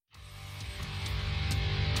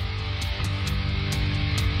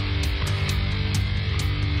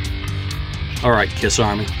All right, KISS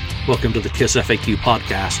Army, welcome to the KISS FAQ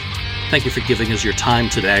podcast. Thank you for giving us your time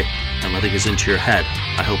today and letting us into your head.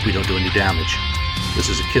 I hope we don't do any damage. This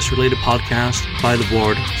is a KISS-related podcast by the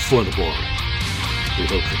board, for the board. We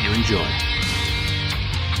hope that you enjoy.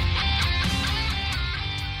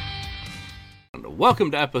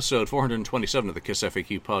 Welcome to episode 427 of the KISS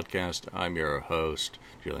FAQ podcast. I'm your host,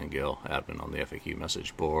 Julian Gill, admin on the FAQ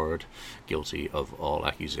message board, guilty of all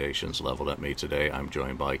accusations leveled at me today. I'm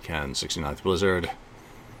joined by Ken, 69th Blizzard.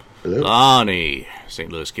 Hello. Lonnie,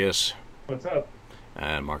 St. Louis KISS. What's up?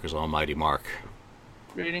 And Marcus Almighty Mark.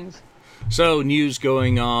 Greetings. So, news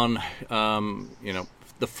going on.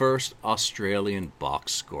 The first Australian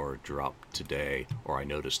box score dropped today, or I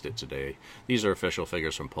noticed it today. These are official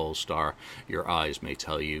figures from Polestar. Your eyes may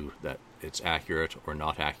tell you that it's accurate or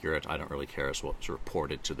not accurate. I don't really care as what's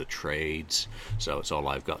reported to the trades, so it's all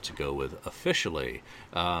I've got to go with officially.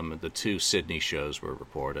 The two Sydney shows were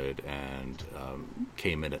reported and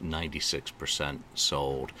came in at 96%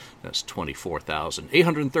 sold. That's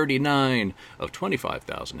 24,839 of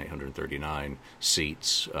 25,839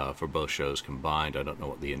 seats for both shows combined. I don't know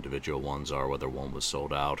what the individual ones are, whether one was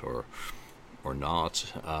sold out or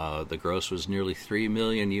not. The gross was nearly $3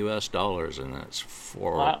 million US, and that's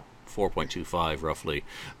Wow. 4.25 roughly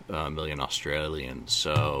million Australian.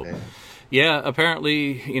 So, yeah,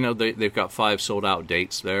 apparently, they've got 5 sold out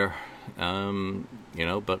dates there.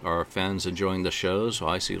 But our fans enjoying the show, so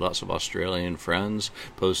I see lots of Australian friends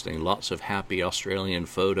posting lots of happy Australian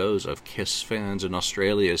photos of KISS fans in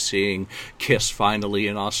Australia seeing KISS finally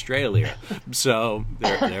in Australia. So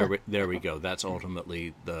there we go. That's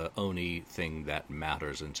ultimately the only thing that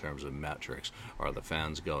matters in terms of metrics. Are the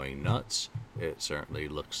fans going nuts? It certainly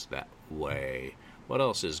looks that way. What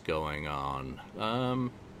else is going on?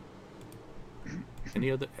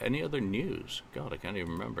 Any other news? God, I can't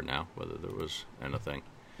even remember now whether there was anything.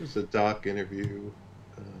 There's a doc interview.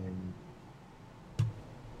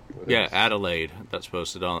 Yeah, Adelaide, that's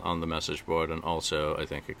posted on the message board, and also I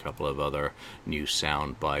think a couple of other new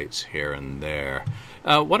sound bites here and there.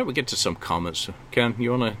 Why don't we get to some comments? Ken,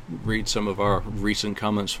 you want to read some of our recent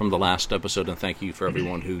comments from the last episode, and thank you for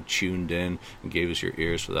everyone who tuned in and gave us your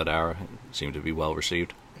ears for that hour. It seemed to be well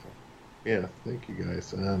received. Yeah, thank you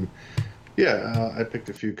guys. I picked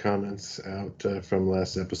a few comments out from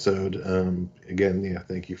last episode. Again,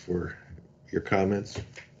 thank you for your comments,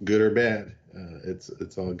 good or bad.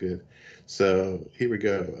 It's all good. So here we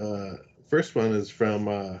go. First one is from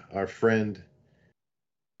our friend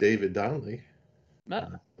David Donnelly,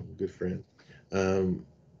 good friend. And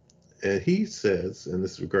he says, and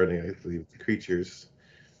this is regarding, I believe, the Creatures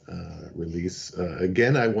release.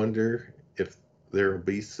 Again, I wonder if there will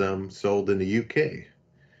be some sold in the UK.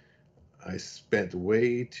 I spent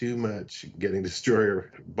way too much getting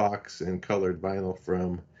Destroyer box and colored vinyl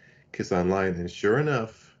from KISS Online, and sure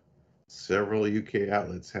enough, several UK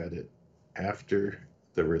outlets had it after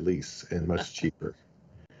the release and much cheaper.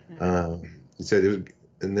 He said it was,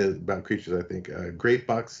 and then about Creatures, I think, a great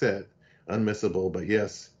box set, unmissable, but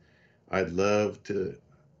yes, I would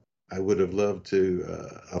have loved to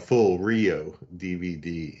a full Rio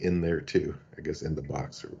DVD in there too, I guess in the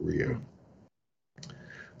box, Rio.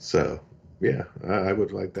 So, yeah, I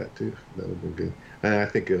would like that too. That would be good. And I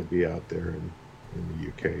think it'll be out there in the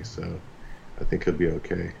UK, so I think it'll be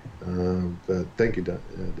okay. But thank you,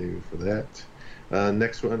 David, for that.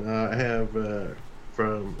 Next one I have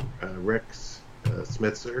from Rex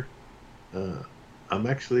Smitzer. I'm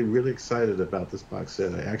actually really excited about this box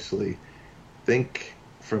set. I actually think,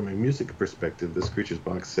 from a music perspective, this Creatures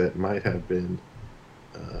box set might have been,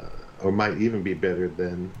 or might even be better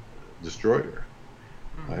than Destroyer.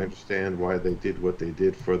 I understand why they did what they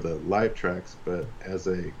did for the live tracks, but as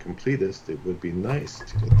a completist, it would be nice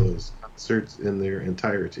to get those concerts in their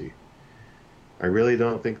entirety. I really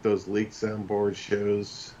don't think those leaked soundboard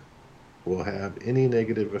shows will have any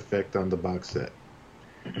negative effect on the box set.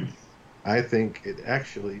 I think it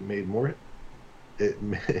actually made more. It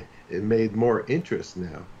made more interest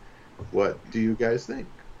now. What do you guys think?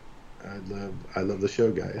 I love the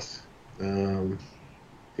show, guys.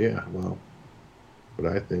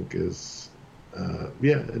 What I think is,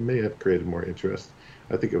 it may have created more interest.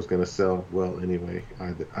 I think it was going to sell well anyway,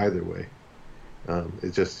 either way.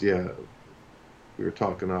 It's just, we were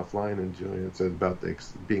talking offline, and Julian said about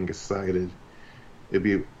being excited.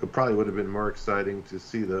 It probably would have been more exciting to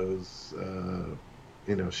see those,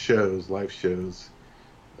 shows, live shows,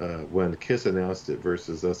 when KISS announced it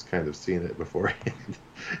versus us kind of seeing it beforehand.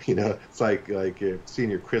 It's like seeing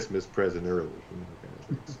your Christmas present early. Kind of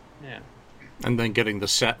things. Yeah. And then getting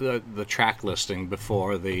the track listing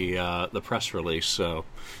before the press release, so,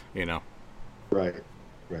 Right.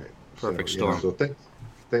 Perfect so, storm. So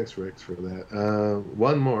thanks, Rex, for that.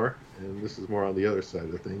 One more, and this is more on the other side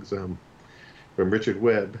of things. From Richard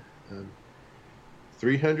Webb,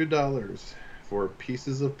 $300 for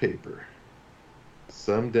pieces of paper.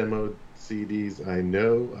 Some demo CDs I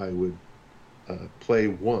know I would play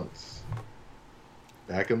once.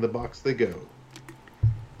 Back in the box they go.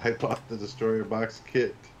 I bought the Destroyer box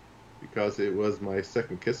kit because it was my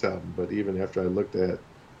second Kiss album, but even after I looked at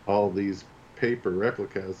all these paper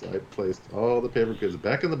replicas, I placed all the paper goods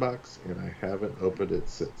back in the box, and I haven't opened it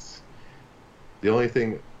since. The only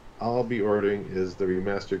thing I'll be ordering is the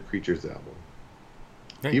remastered Creatures album.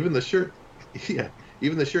 Hey. Even the shirt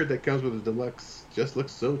that comes with the deluxe just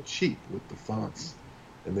looks so cheap with the fonts,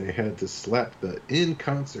 and they had to slap the "in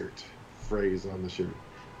concert" phrase on the shirt,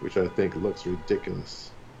 which I think looks ridiculous.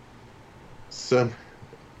 Same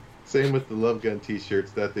with the Love Gun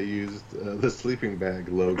t-shirts that they used the sleeping bag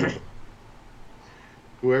logo.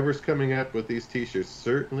 Whoever's coming up with these t-shirts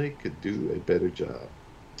certainly could do a better job.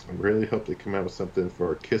 I really hope they come out with something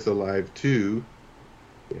for Kiss Alive 2.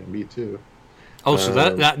 Yeah, me too. Oh, so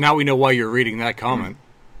that now we know why you're reading that comment.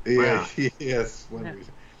 Yeah, yes. One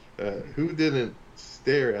reason. Who didn't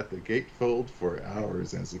stare at the gatefold for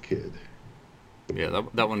hours as a kid? Yeah,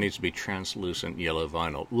 that one needs to be translucent yellow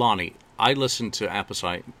vinyl. Lonnie, I listened to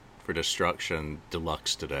Appetite for Destruction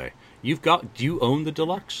Deluxe today. Do you own the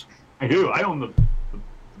Deluxe? I do. I own the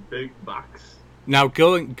big box. Now,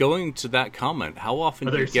 going to that comment, how often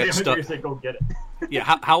do you get stuff? Go get it.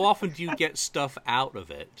 Yeah, how often do you get stuff out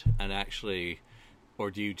of it and actually,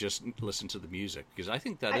 or do you just listen to the music? Because I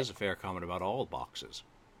think that is a fair comment about all boxes.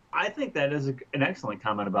 I think that is an excellent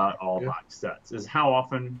comment about all box sets. Is how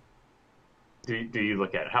often do you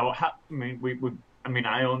look at it? I mean,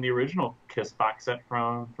 I own the original Kiss box set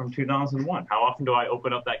from 2001. How often do I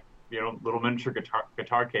open up that little miniature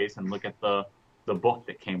guitar case and look at the book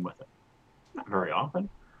that came with it? Not very often.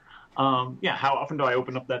 How often do I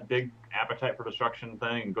open up that big Appetite for Destruction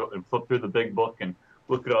thing and go and flip through the big book and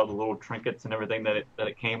look at all the little trinkets and everything that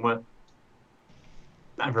it came with?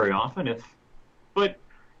 Not very often. But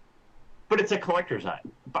it's a collector's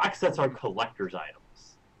item. Box sets are collector's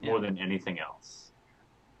items more than anything else,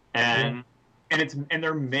 and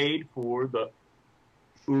they're made for the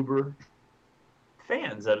uber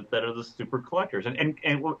fans that are the super collectors.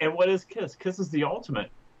 And what is Kiss? Kiss is the ultimate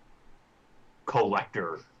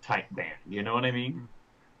collector type band. You know what I mean?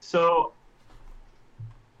 So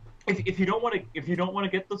if you don't want to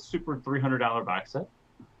get the super $300 box set,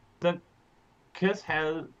 then Kiss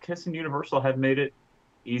and Universal have made it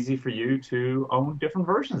easy for you to own different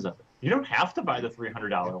versions of it. You don't have to buy the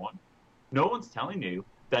 $300 one. No one's telling you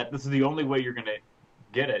that this is the only way you're going to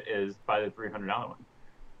get it is buy the $300 one.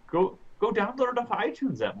 Go download it off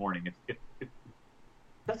iTunes that morning. If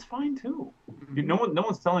that's fine too. No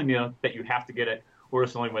one's telling you that you have to get it or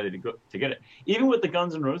it's the only way to get it. Even with the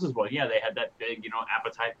Guns N' Roses one, they had that big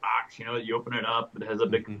Appetite box. That you open it up, it has a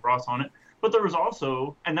big cross on it. But there was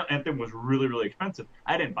also, and that thing was really, really expensive.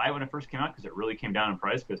 I didn't buy it when it first came out because it really came down in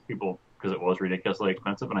price because it was ridiculously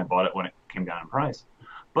expensive, and I bought it when it came down in price.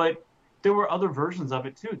 But there were other versions of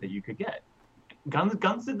it too that you could get.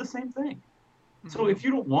 Guns did the same thing. Mm-hmm. So if you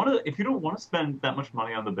don't want to spend that much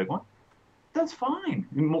money on the big one, that's fine.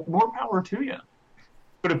 More power to you.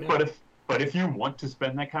 But if you want to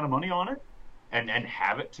spend that kind of money on it and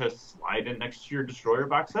have it to slide in next to your Destroyer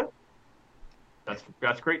box set,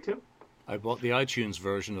 that's great too. I bought the iTunes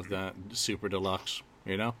version of that Super Deluxe,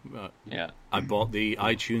 I bought the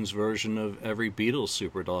iTunes version of every Beatles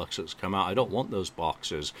Super Deluxe that's come out. I don't want those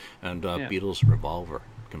boxes. And Beatles Revolver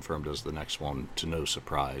confirmed as the next one, to no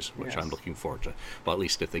surprise, which I'm looking forward to. But at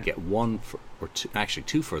least if they get one or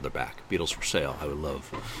two further back, Beatles for Sale, I would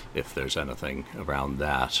love if there's anything around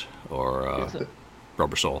that or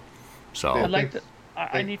Rubber Soul. So I'd like to.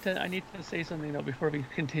 I need to say something though before we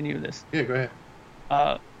continue this. Yeah, go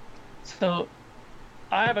ahead. So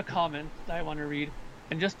I have a comment that I want to read,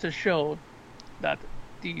 and just to show that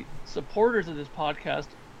the supporters of this podcast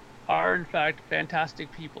are in fact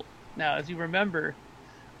fantastic people. Now, as you remember,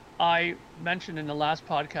 I mentioned in the last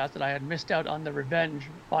podcast that I had missed out on the Revenge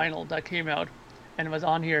vinyl that came out, and was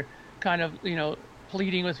on here kind of,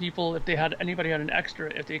 pleading with people if anybody had an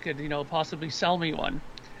extra, if they could, possibly sell me one.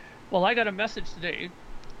 Well, I got a message today,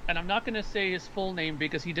 and I'm not going to say his full name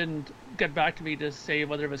because he didn't get back to me to say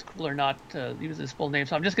whether it was cool or not to use his full name.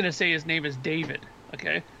 So I'm just going to say his name is David,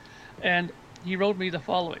 okay? And he wrote me the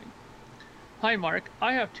following. Hi, Mark.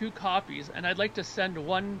 I have 2 copies, and I'd like to send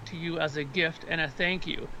one to you as a gift and a thank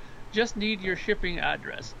you. Just need your shipping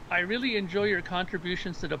address. I really enjoy your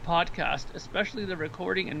contributions to the podcast, especially the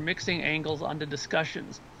recording and mixing angles on the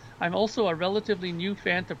discussions. I'm also a relatively new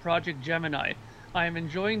fan to Project Gemini. I am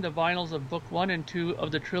enjoying the vinyls of book 1 and 2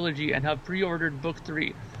 of the trilogy and have pre-ordered book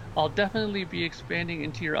 3. I'll definitely be expanding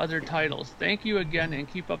into your other titles. Thank you again and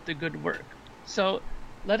keep up the good work. So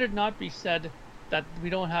let it not be said that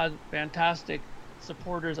we don't have fantastic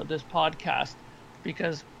supporters of this podcast,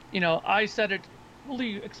 because, you know, I said it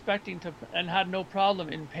fully expecting to and had no problem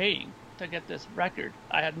in paying to get this record.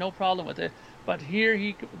 I had no problem with it. But here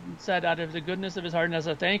he said, out of the goodness of his heart and as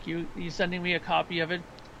a thank you, he's sending me a copy of it,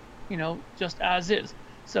 you know, just as is.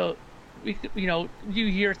 So, you know,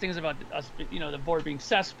 you hear things about us, you know, the board being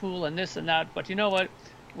cesspool and this and that, but you know what?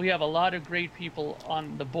 We have a lot of great people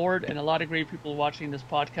on the board and a lot of great people watching this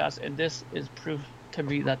podcast, and this is proof to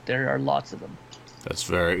me that there are lots of them. That's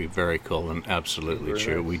very, very cool and absolutely Very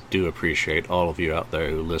true. nice. We do appreciate all of you out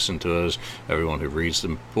there who listen to us, everyone who reads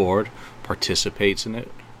the board, participates in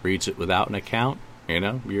it, reads it without an account. You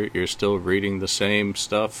know, you're still reading the same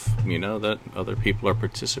stuff, you know, that other people are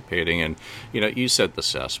participating in. You know, you said the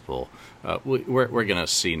cesspool. We're going to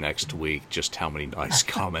see next week just how many nice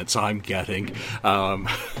comments I'm getting.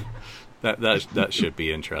 That should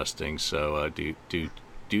be interesting. So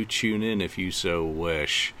do tune in if you so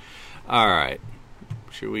wish. All right.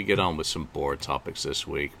 Should we get on with some board topics this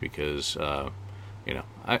week? Because, you know,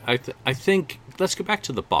 I think let's go back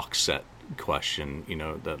to the box set question, you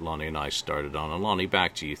know, that Lonnie and I started on. And Lonnie,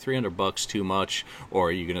 back to you. $300 too much, or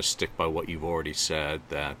are you going to stick by what you've already said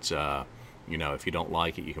that, you know, if you don't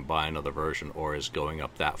like it, you can buy another version, or is going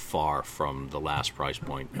up that far from the last price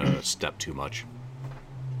point a step too much?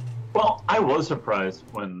 Well, I was surprised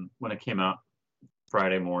when it came out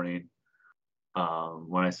Friday morning.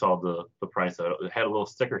 When I saw the price of it, it had a little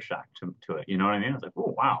sticker shock to it. You know what I mean? I was like,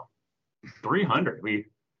 oh wow, 300.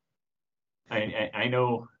 I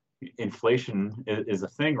know inflation is a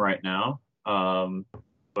thing right now,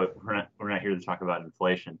 but we're not here to talk about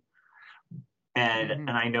inflation.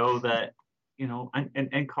 And I know that, you know,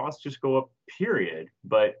 and costs just go up, period.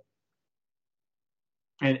 But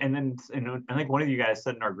and then, you know, I think one of you guys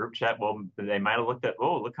said in our group chat, well, they might have looked at,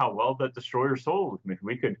 oh, look how well that Destroyer sold. I mean,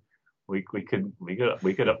 we could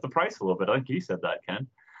up the price a little bit. I think you said that, Ken.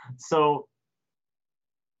 So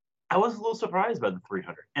I was a little surprised by the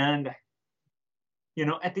 300. And, you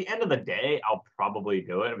know, at the end of the day, I'll probably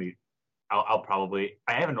do it. I mean, I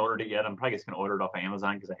haven't ordered it yet. I'm probably just going to order it off of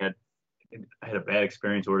Amazon because I had a bad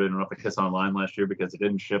experience ordering it off of Kiss Online last year because it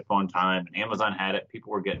didn't ship on time. And Amazon had it.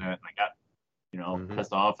 People were getting it. And I got, you know,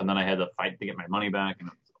 pissed off. And then I had to fight to get my money back. And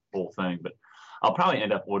it was a whole thing. But I'll probably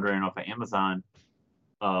end up ordering off of Amazon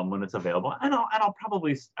when it's available. And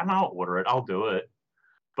I'll order it. I'll do it.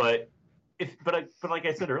 But like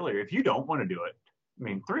I said earlier, if you don't want to do it, I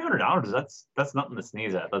mean, $300, that's nothing to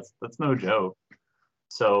sneeze at. That's no joke.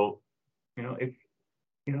 So, you know, if,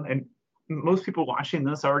 you know, and most people watching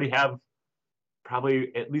this already have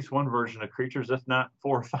probably at least one version of Creatures, if not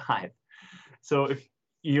 4 or 5. So if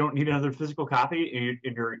you don't need another physical copy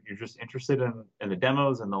and you're just interested in the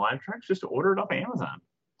demos and the live tracks, just order it off of Amazon.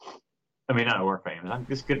 I mean, not order it off of Amazon.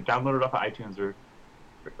 Just download it off of iTunes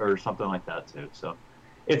or something like that too. So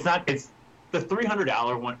it's the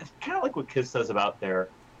 $300 one. It's kind of like what Kiss says about their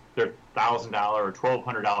 $1,000 or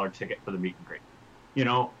 $1,200 ticket for the meet and greet. You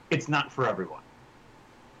know, it's not for everyone.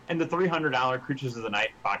 And the $300 Creatures of the Night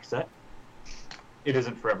box set, it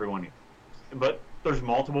isn't for everyone either. But there's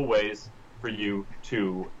multiple ways for you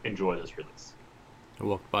to enjoy this release. I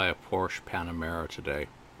walked by a Porsche Panamera today.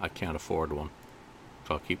 I can't afford one.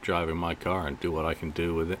 So I'll keep driving my car and do what I can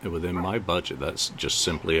do within my budget. That's just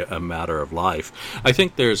simply a matter of life. I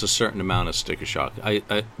think there's a certain amount of sticker shock.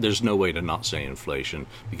 There's no way to not say inflation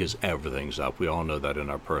because everything's up. We all know that in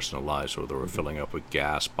our personal lives, whether we're filling up with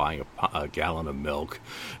gas, buying a gallon of milk,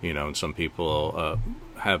 you know, and some people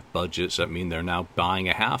have budgets that mean they're now buying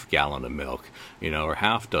a half gallon of milk, you know, or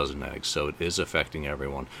half dozen eggs. So it is affecting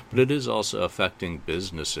everyone, but it is also affecting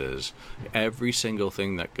businesses. Every single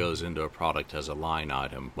thing that goes into a product has a line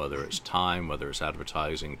item, whether it's time, whether it's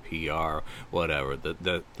advertising, PR, whatever.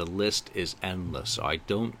 The list is endless. So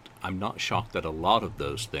I'm not shocked that a lot of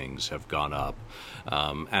those things have gone up,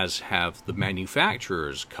 as have the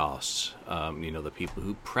manufacturers' costs. You know, the people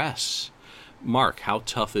who press. Mark, how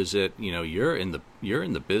tough is it? You know, you're in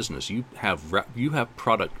the business. You have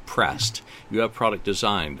product pressed. You have product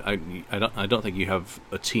designed. I don't think you have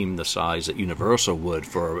a team the size that Universal would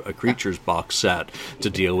for a Creatures box set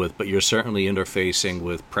to deal with. But you're certainly interfacing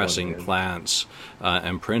with pressing plants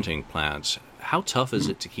and printing plants. How tough is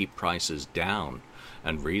it to keep prices down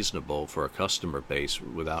and reasonable for a customer base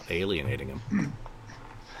without alienating them?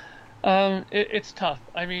 It's tough.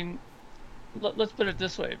 I mean, let's put it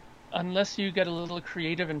this way. Unless you get a little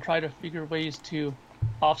creative and try to figure ways to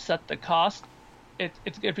offset the cost,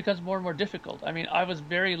 it becomes more and more difficult. I mean, I was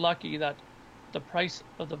very lucky that the price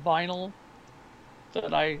of the vinyl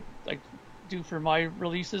that I do for my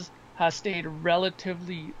releases has stayed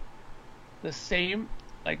relatively the same,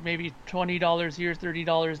 like maybe $20 here,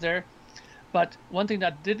 $30 there. But one thing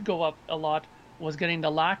that did go up a lot was getting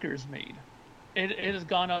the lacquers made. It has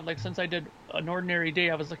gone up, like since I did An Ordinary Day,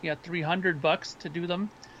 I was looking at $300 to do them.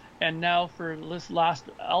 And now for this last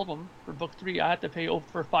album, for book 3, I had to pay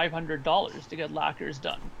over $500 to get lacquers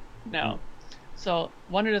done now. So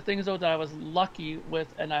one of the things, though, that I was lucky with,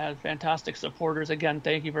 and I had fantastic supporters, again,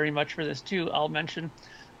 thank you very much for this too, I'll mention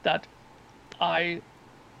that I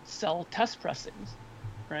sell test pressings,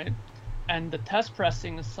 right? And the test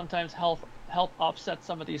pressings sometimes help offset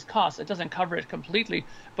some of these costs. It doesn't cover it completely,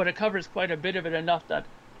 but it covers quite a bit of it, enough that,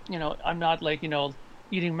 I'm not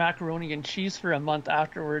eating macaroni and cheese for a month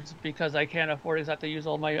afterwards because I can't afford to have to use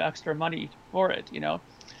all my extra money for it,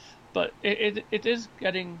 But it is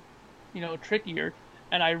getting, trickier,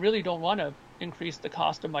 and I really don't want to increase the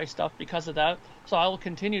cost of my stuff because of that. So I will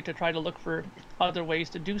continue to try to look for other ways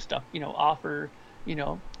to do stuff, offer,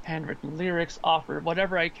 handwritten lyrics, offer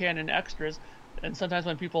whatever I can in extras. And sometimes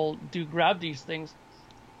when people do grab these things,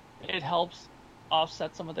 it helps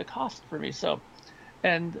offset some of the cost for me. So,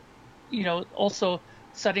 and, also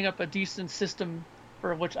setting up a decent system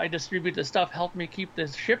for which I distribute the stuff helped me keep the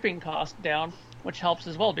shipping cost down, which helps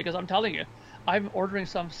as well, because I'm telling you, I'm ordering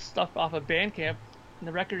some stuff off of Bandcamp and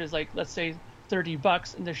the record is like, let's say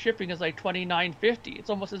 $30 and the shipping is like $29.50. It's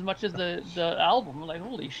almost as much as the album. I'm like,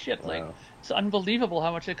 holy shit. Wow. Like, it's unbelievable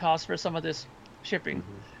how much it costs for some of this shipping.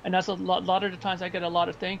 Mm-hmm. And that's a lot of the times I get a lot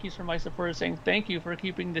of thank yous from my supporters saying thank you for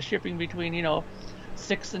keeping the shipping between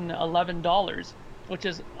 $6 and $11, which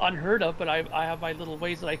is unheard of, but I have my little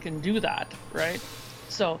ways that I can do that, right?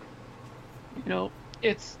 So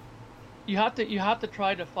it's you have to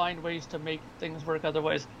try to find ways to make things work,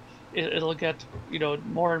 otherwise it'll get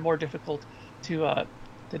more and more difficult to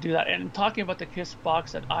do that. And talking about the Kiss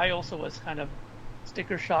box set, I also was kind of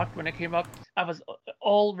sticker shocked when it came up. I was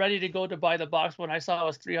all ready to go to buy the box when I saw it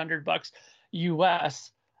was $300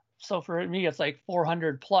 US. So for me, it's like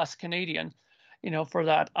 400 plus Canadian. For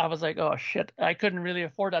that, I was like, oh shit, I couldn't really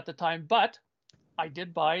afford at the time, but I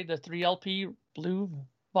did buy the 3LP blue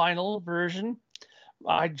vinyl version.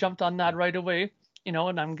 I jumped on that right away,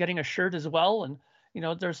 and I'm getting a shirt as well. And,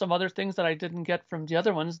 there's some other things that I didn't get from the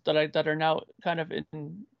other ones that are now kind of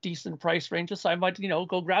in decent price ranges. So I might,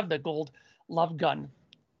 go grab the gold Love Gun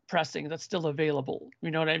pressing that's still available, you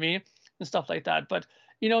know what I mean? And stuff like that. But,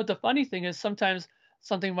 the funny thing is sometimes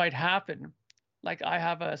something might happen. Like I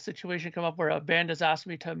have a situation come up where a band has asked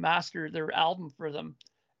me to master their album for them.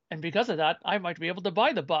 And because of that, I might be able to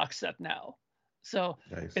buy the box set now. So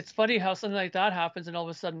nice. It's funny how something like that happens. And all of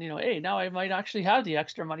a sudden, hey, now I might actually have the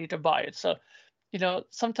extra money to buy it. So,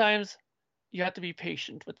 sometimes you have to be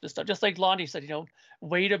patient with this stuff. Just like Lonnie said,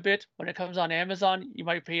 wait a bit. When it comes on Amazon, you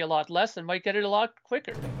might pay a lot less and might get it a lot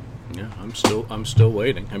quicker. Yeah, I'm still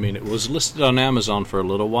waiting. I mean, it was listed on Amazon for a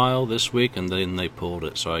little while this week, and then they pulled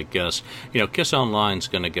it. So I guess, Kiss Online's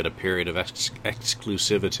going to get a period of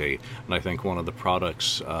exclusivity, and I think one of the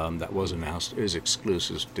products that was announced is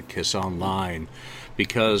exclusive to Kiss Online,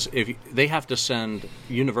 because if they have to send,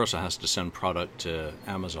 Universal has to send product to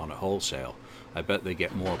Amazon at wholesale. I bet they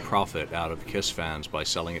get more profit out of Kiss fans by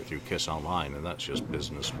selling it through Kiss Online, and that's just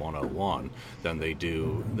business 101, than they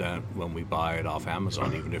do than when we buy it off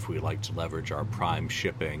Amazon, even if we like to leverage our Prime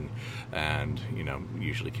shipping and,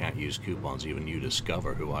 usually can't use coupons. Even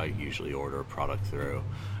UDiscover, who I usually order a product through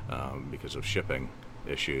because of shipping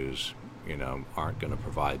issues, aren't going to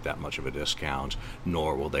provide that much of a discount,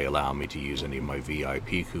 nor will they allow me to use any of my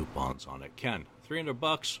VIP coupons on it. Ken,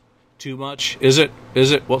 $300? Too much? Is it?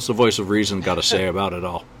 What's the voice of reason got to say about it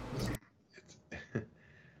all?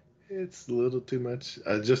 It's a little too much,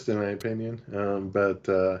 just in my opinion. But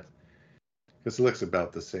it looks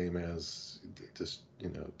about the same as just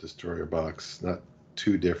Destroyer box, not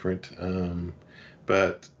too different.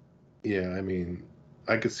 But yeah, I mean,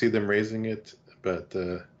 I could see them raising it, but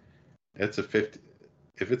it's a 50.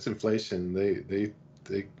 If it's inflation, they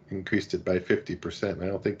increased it by 50%. I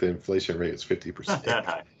don't think the inflation rate is 50%. Not that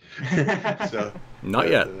high. So, not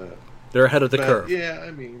yet. They're ahead of the curve. Yeah,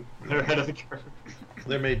 I mean, they're ahead of the curve.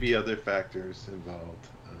 There may be other factors involved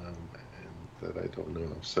and that I don't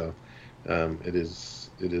know of. So it is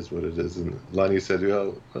what it is. And Lonnie said,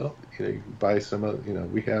 well, you can buy some of,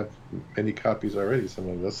 we have many copies already, some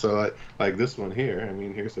of us. So like this one here. I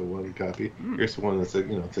mean, here's a one copy. Here's the one that's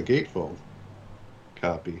it's a gatefold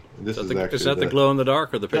copy. And this is that the glow in the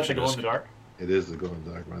dark or the picture? Glow in the dark. It is the glow in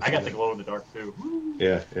the dark monster. I got the glow in the dark too.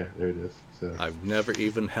 Yeah, there it is. So I've never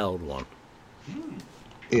even held one.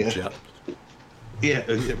 yeah. Yeah.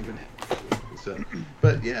 So,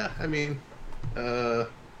 but yeah, I mean,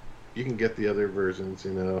 you can get the other versions,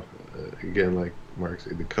 again, like Mark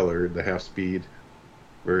said, the colored, the half-speed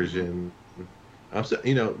version.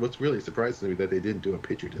 What's really surprising to me that they didn't do a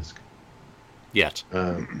picture disc. Yet.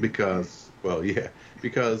 Because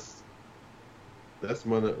that's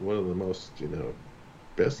one of the most,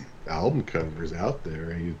 best album covers out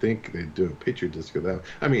there, and you'd think they'd do a picture disc of that.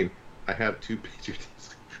 I mean, I have 2 picture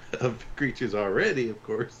discs of Creatures already, of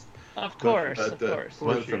course. Of course.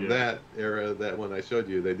 One from that era, that one I showed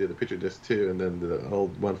you, they did a picture disc too, and then the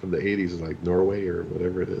old one from the 80s is like Norway or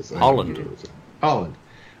whatever it is. Holland.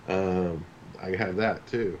 I have that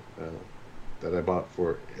too, that I bought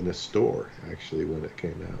in a store actually when it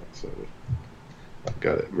came out. So I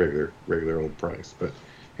got it regular old price. But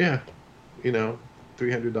yeah,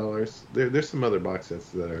 $300. There's some other box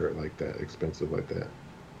sets that are like that, expensive like that.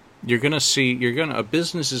 A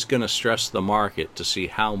business is gonna stress the market to see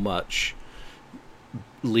how much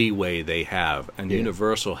leeway they have, and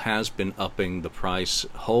Universal has been upping the price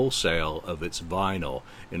wholesale of its vinyl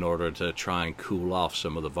in order to try and cool off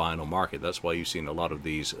some of the vinyl market. That's why you've seen a lot of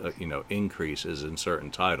these increases in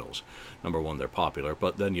certain titles. Number one, they're popular,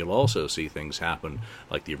 but then you'll also see things happen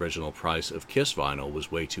like the original price of Kiss vinyl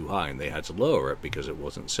was way too high and they had to lower it because it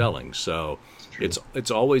wasn't selling. So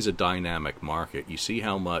it's always a dynamic market. You see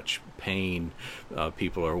how much pain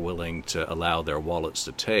people are willing to allow their wallets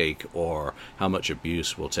to take, or how much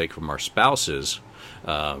abuse we'll take from our spouses,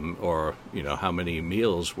 or how many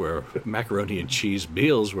macaroni and cheese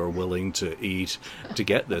meals we're willing to eat to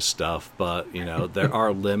get this stuff. But there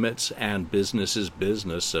are limits, and business is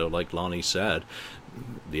business. So like Lonnie said,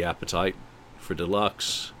 the appetite for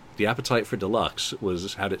deluxe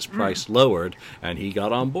had its price lowered, and he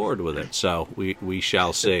got on board with it. So we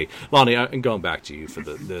shall see. Lonnie, I'm going back to you for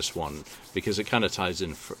this one, because it kind of ties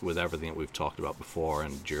in with everything that we've talked about before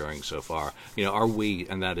and during so far. Are we,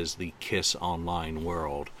 and that is the Kiss online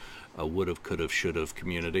world, a would've, could've, should've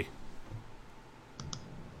community?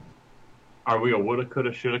 Are we a woulda,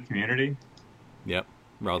 coulda, shoulda community? Yep.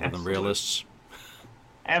 Rather than realists.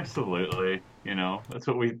 Absolutely. That's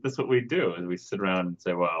what we do, is we sit around and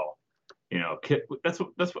say, well, that's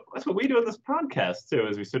what we do in this podcast too,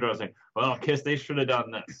 is we sit around and say, well, Kiss, they should have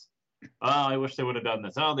done this. Oh, I wish they would have done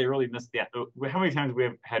this. Oh, they really missed the. How many times we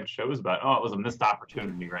have had shows about, oh, it was a missed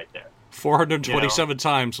opportunity right there. 427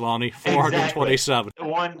 times, Lonnie. 427.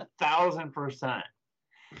 Exactly. 1,000%.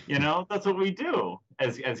 That's what we do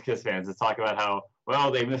as Kiss fans, is talk about how,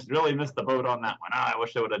 well, they really missed the boat on that one. Oh, I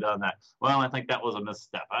wish they would have done that. Well, I think that was a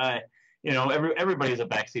misstep. Everybody's a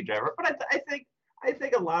backseat driver, but I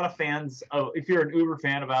think a lot of fans, if you're an uber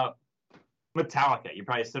fan about Metallica, you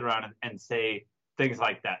probably sit around and say things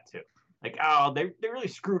like that too. Like, oh, they really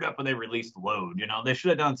screwed up when they released Load. They should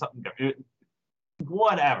have done something different.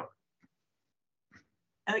 Whatever.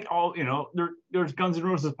 I think there's Guns N'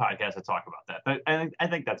 Roses podcast that talk about that. But I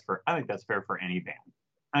think that's fair. I think that's fair for any band.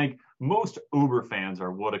 I think most Uber fans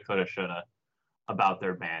are woulda, coulda, shoulda about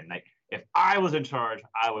their band. Like, if I was in charge,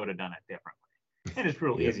 I would have done it differently. And it's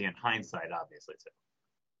real easy in hindsight, obviously, too.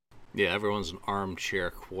 Yeah, everyone's an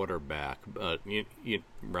armchair quarterback, but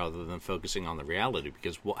rather than focusing on the reality,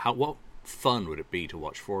 because what fun would it be to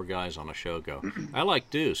watch 4 guys on a show go, I like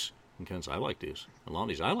Deuce, and Ken's, I like Deuce, and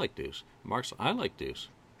Lonnie's, I like Deuce, Mark's, I like Deuce.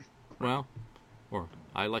 Well, or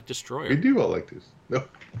I like Destroyer. We do all like Deuce. No.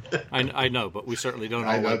 I know, but we certainly don't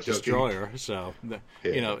all like Destroyer, so,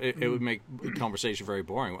 it would make conversation very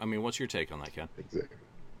boring. I mean, what's your take on that, Ken? Exactly.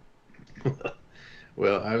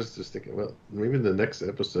 Well, I was just thinking, maybe the next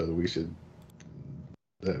episode that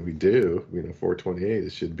we do, 428,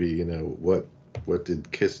 it should be, what did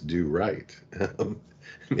Kiss do right?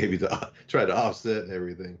 Maybe to try to offset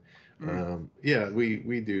everything.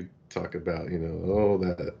 We do talk about,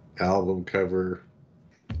 that album cover.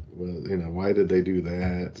 Well, why did they do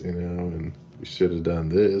that? And we should have done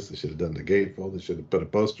this. They should have done the gatefold. They should have put a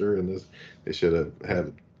poster in this. They should have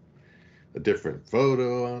had a different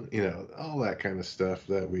photo on, all that kind of stuff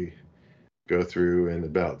that we go through, and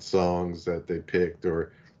about songs that they picked,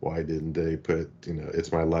 or why didn't they put,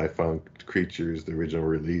 It's My Life on Creatures, the original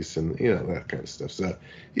release, and, that kind of stuff. So,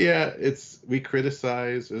 yeah, we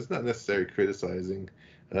criticize. It's not necessarily criticizing.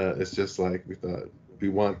 It's just like we thought we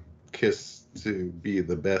want Kiss to be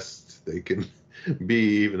the best they can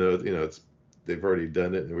be, even though, they've already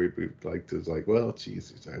done it, and we like to, like, well,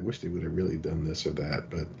 geez, I wish they would have really done this or that,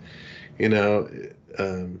 but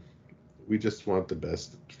we just want the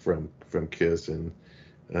best from Kiss, and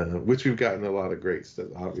which we've gotten a lot of great stuff.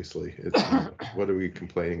 Obviously, it's what are we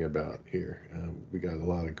complaining about here? We got a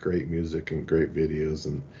lot of great music and great videos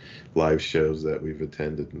and live shows that we've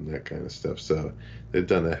attended and that kind of stuff. So they've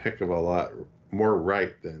done a heck of a lot more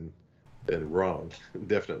right than wrong,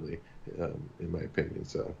 definitely, in my opinion.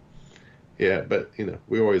 So yeah, but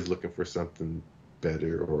we're always looking for something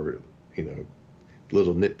better, or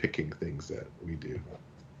little nitpicking things that we do.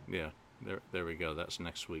 Yeah. There we go. That's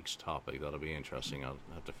next week's topic. That'll be interesting. I'll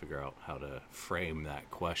have to figure out how to frame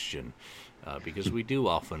that question, because we do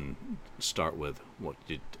often start with, what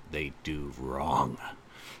did they do wrong?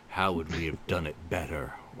 How would we have done it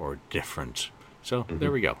better or different? So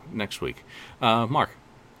there we go. Next week. Mark.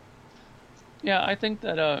 Yeah, I think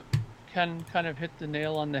that Ken kind of hit the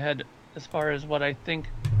nail on the head as far as what I think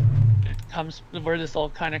where this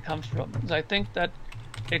all kind of comes from. Because I think that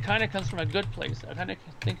it kind of comes from a good place. I kind of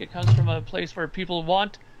think it comes from a place where people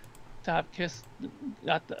want to have Kiss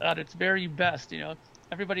at its very best.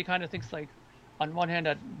 Everybody kind of thinks, like, on one hand,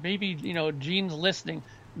 that maybe Gene's listening,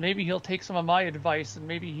 maybe he'll take some of my advice and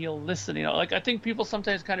maybe he'll listen. Like, I think people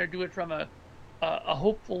sometimes kind of do it from a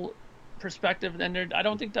hopeful perspective, and I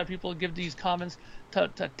don't think that people give these comments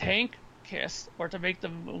to tank Kiss or to make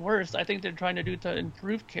them worse. I think they're trying to do to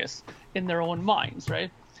improve Kiss in their own minds,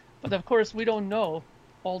 right? But of course, we don't know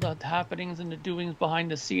all the happenings and the doings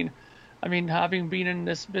behind the scene. I mean, having been in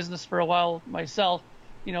this business for a while myself,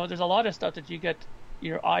 there's a lot of stuff that you get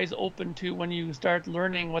your eyes open to when you start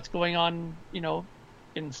learning what's going on,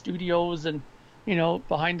 in studios and,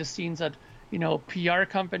 behind the scenes at, PR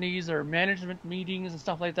companies or management meetings and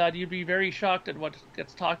stuff like that. You'd be very shocked at what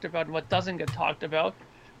gets talked about and what doesn't get talked about,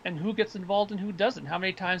 and who gets involved and who doesn't. How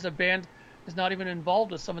many times a band is not even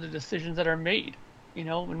involved with some of the decisions that are made.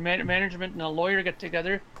 When management and a lawyer get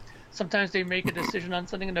together, sometimes they make a decision on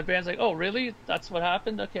something and the band's like, oh, really? That's what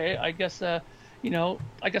happened? Okay, I guess, I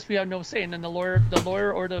guess we have no say. And then the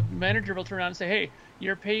lawyer or the manager will turn around and say, hey,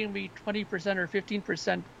 you're paying me 20% or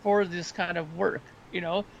 15% for this kind of work,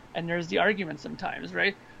 and there's the argument sometimes,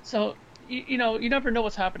 right? So, you never know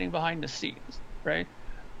what's happening behind the scenes, right?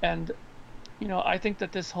 And, I think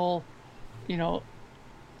that this whole,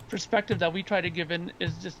 perspective that we try to give in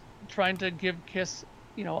is just trying to give Kiss,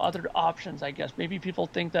 other options, I guess. Maybe people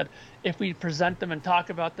think that if we present them and talk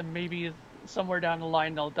about them, maybe somewhere down the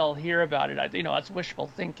line they'll hear about it. That's wishful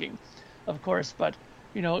thinking, of course, but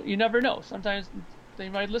you never know. Sometimes they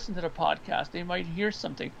might listen to the podcast, they might hear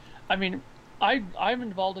something. I mean, I'm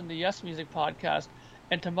involved in the Yes Music podcast,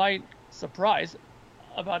 and to my surprise,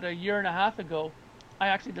 about a year and a half ago, I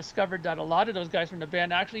actually discovered that a lot of those guys from the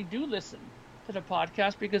band actually do listen to the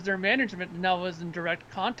podcast, because their management now is in direct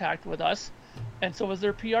contact with us, and so is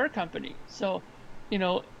their PR company. So,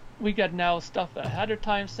 we get now stuff ahead of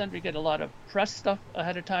time sent. We get a lot of press stuff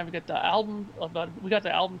ahead of time. We got the album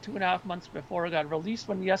 2.5 months before it got released,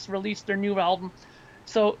 when Yes released their new album.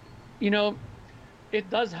 So, it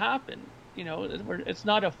does happen. It's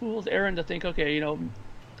not a fool's errand to think, okay,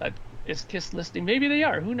 that is Kiss listening. Maybe they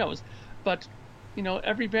are. Who knows? But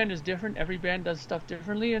every band is different. Every band does stuff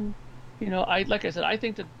differently, and like I said, I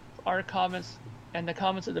think that our comments and the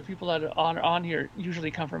comments of the people that are on here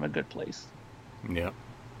usually come from a good place. Yeah.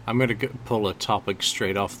 I'm going to pull a topic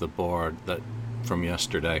straight off the board from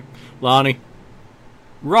yesterday. Lonnie,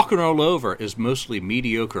 Rock and Roll Over is mostly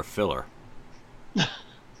mediocre filler.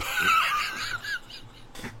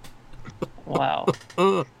 Wow.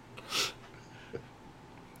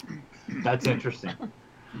 That's interesting.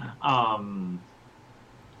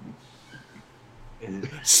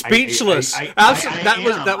 Speechless.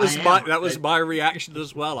 That was my reaction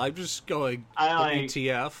as well. I'm just going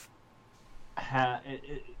WTF.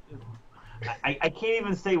 I can't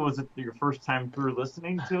even say was it your first time through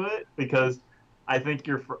listening to it, because I think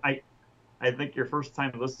your first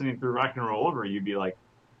time listening through Rock and Roll Over, you'd be like,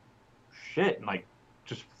 shit, and like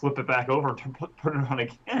just flip it back over and put it on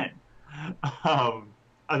again.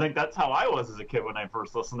 I think that's how I was as a kid when I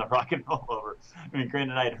first listened to Rock and Roll Over. I mean,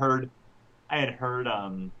 granted, I had heard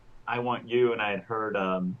I Want You, and I had heard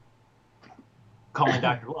Call Me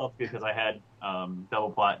Dr. Love, because I had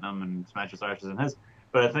Double Platinum and Smash His Ashes and his.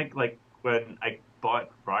 But I think, like, when I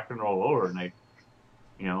bought Rock and Roll Over and I,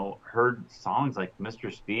 heard songs like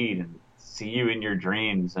Mr. Speed and See You in Your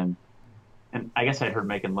Dreams, and I guess I'd heard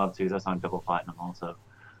Making Love too, that's on Double Platinum also.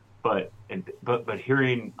 But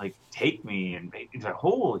hearing like Take Me, and it's like,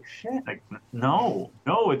 holy shit, like no,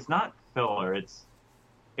 it's not filler. It's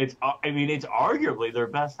arguably their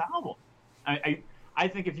best album. I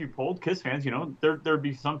think if you polled Kiss fans, there'd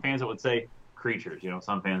be some fans that would say Creatures,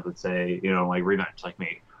 some fans would say, like Revenge, like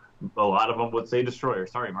me. A lot of them would say Destroyer.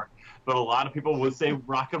 Sorry, Mark. But a lot of people would say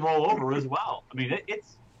Rock and Roll Over as well. I mean,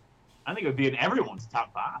 I think it would be in everyone's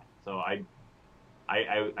top 5. So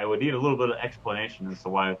I would need a little bit of explanation as to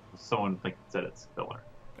why someone said it's filler.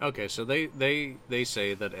 Okay, so they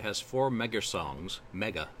say that it has 4 mega songs,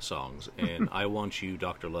 and I Want You,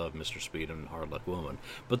 Dr. Love, Mr. Speed, and Hard Luck Woman.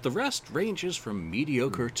 But the rest ranges from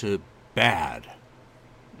mediocre to bad.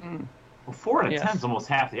 Mm. Well, 4 out of 10 is almost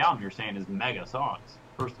half the album you're saying is mega songs,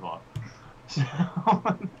 first of all. So,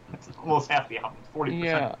 that's almost half the album, 40%.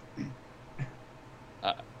 Yeah.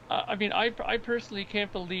 I mean, I personally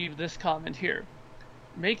can't believe this comment here.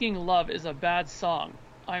 Making Love is a bad song.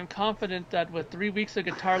 I'm confident that with 3 weeks of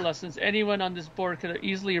guitar lessons, anyone on this board could have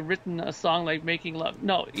easily written a song like Making Love.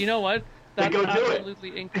 No, you know what? That's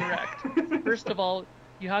absolutely incorrect. First of all,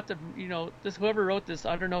 you have to, whoever wrote this,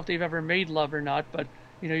 I don't know if they've ever made love or not, but,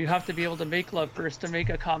 you have to be able to make love first to make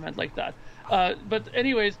a comment like that. But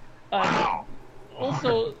anyways,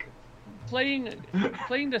 also, playing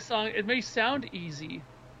the song, it may sound easy,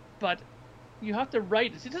 but you have to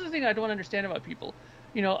write it. See, this is the thing I don't understand about people.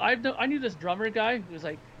 I knew this drummer guy who was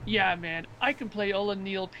like, yeah, man, I can play all of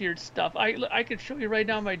Neil Peart's stuff. I could show you right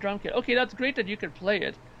now my drum kit. Okay, that's great that you could play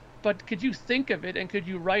it, but could you think of it and could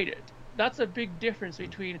you write it? That's a big difference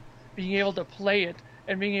between being able to play it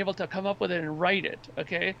and being able to come up with it and write it,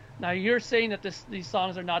 okay? Now, you're saying that these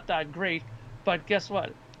songs are not that great, but guess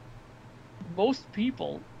what? Most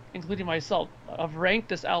people, including myself, have ranked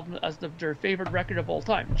this album as their favorite record of all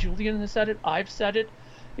time. Julian has said it, I've said it,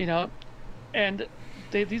 and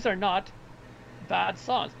these are not bad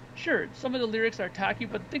songs. Sure, some of the lyrics are tacky,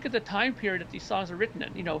 but think of the time period that these songs are written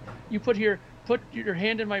in. You put your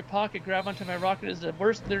hand in my pocket, grab onto my rocket is the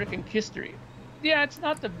worst lyric in history. Yeah, it's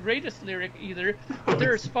not the greatest lyric either, but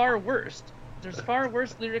there's far worse. There's far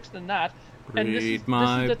worse lyrics than that. And Read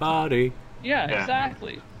my body. Yeah,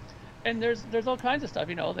 exactly. And there's all kinds of stuff.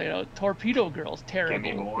 Torpedo Girls, terrible.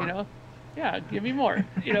 Give me more. Yeah, give me more.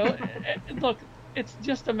 Look, it's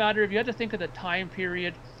just a matter of you had to think of the time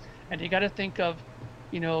period, and you got to think of,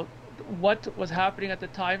 what was happening at the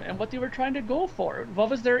time and what they were trying to go for. What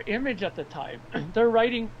was their image at the time? They're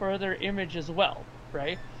writing for their image as well,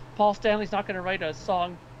 right? Paul Stanley's not going to write a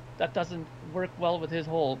song that doesn't work well with his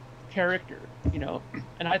whole character,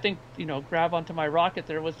 And I think, Grab Onto My Rocket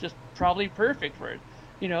there was just probably perfect for it.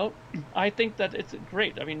 I think that it's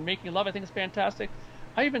great. I mean, Making Love, I think is fantastic.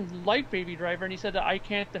 I even like Baby Driver, and he said that I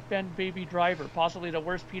can't defend Baby Driver, possibly the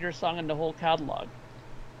worst Peter song in the whole catalog.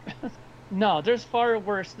 No, there's far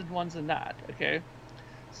worse ones than that, okay?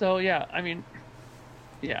 So, yeah, I mean,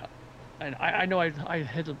 yeah. And I know I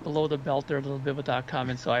hit below the belt there a little bit with that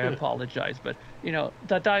comment, so I apologize. But,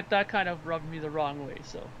 that kind of rubbed me the wrong way,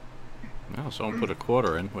 so. Oh, someone put a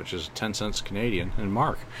quarter in, which is 10 cents Canadian. And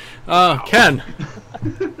Mark. Ken!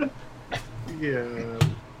 Yeah.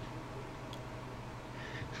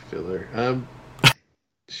 Filler.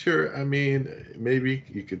 Sure, I mean, maybe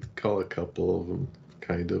you could call a couple of them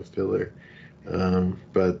kind of filler.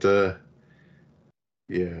 But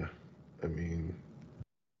yeah, I mean,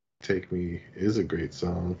 Take Me is a great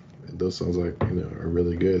song. Those songs, are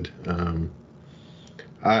really good.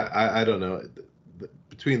 I don't know.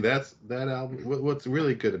 Between that album, what's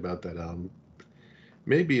really good about that album,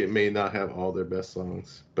 maybe it may not have all their best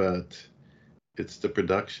songs, but it's the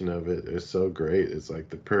production of it is so great. It's like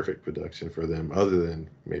the perfect production for them, other than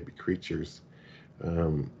maybe Creatures.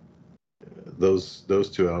 Those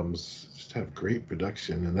 2 albums just have great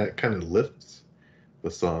production, and that kind of lifts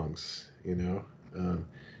the songs,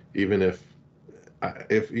 even if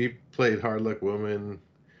you played Hard Luck Woman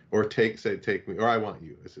or Take Me, or I Want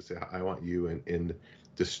You, let's just say I Want You in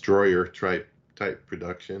Destroyer type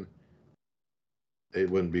production, it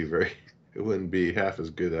wouldn't be half as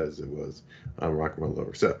good as it was on Rock and Roll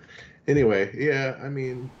Over. So anyway, yeah, I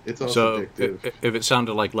mean, it's also addictive. If it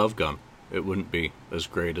sounded like Love Gun, it wouldn't be as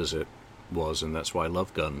great as it was, and that's why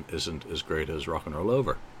Love Gun isn't as great as Rock and Roll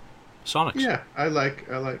Over. Sonics. Yeah, I like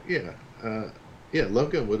Love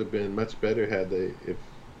Gun would have been much better had they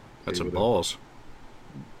That's some balls.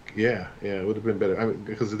 Yeah, it would have been better. I mean,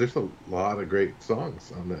 because there's a lot of great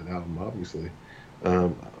songs on that album, obviously.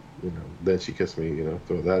 Then She Kissed Me,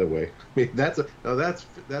 throw that away. I mean, that's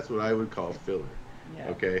what I would call filler. Yeah.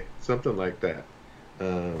 Okay, something like that.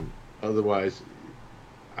 Otherwise,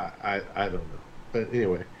 I don't know. But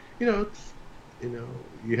anyway, it's,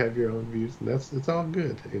 you have your own views, and it's all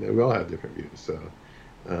good. We all have different views. So,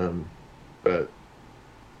 but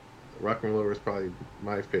Rock and Roll Over is probably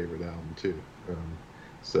my favorite album too.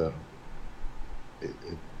 So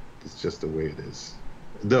it's just the way it is.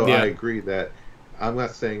 Though I agree that I'm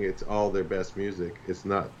not saying it's all their best music. It's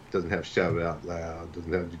not. Doesn't have Shout It Out Loud.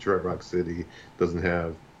 Doesn't have Detroit Rock City. Doesn't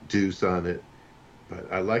have Deuce on it.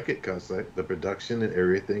 but I like it because the production and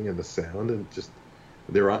everything and the sound and just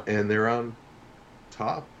they're on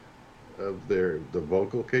top of the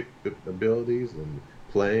vocal capabilities and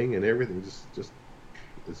playing and everything. Just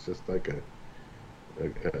it's just like a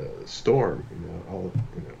storm, all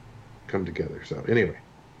come together. So anyway,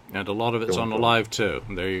 And a lot of it's on the live too.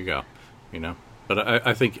 There you go. But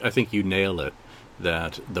I think you nail it.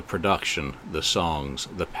 That the production, the songs,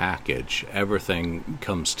 the package, everything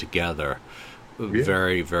comes together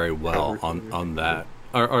very, very well on that.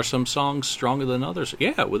 Are some songs stronger than others?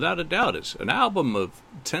 Yeah, without a doubt. It's an album of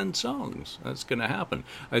 10 songs. That's going to happen.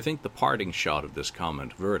 I think the parting shot of this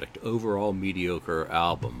comment, verdict, overall mediocre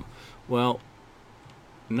album. Well,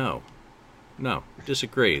 no,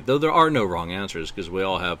 disagree. Though there are no wrong answers because we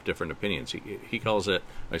all have different opinions. He calls it,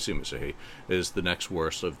 I assume it's a he, is the next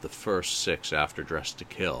worst of the first 6 after Dressed to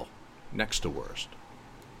Kill. Next to worst.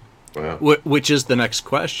 Wow. Which is the next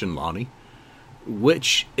question, Lonnie.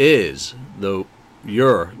 Which is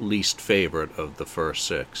your least favorite of the first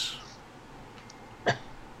 6?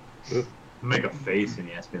 Make a face when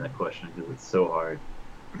you ask me that question because it's so hard.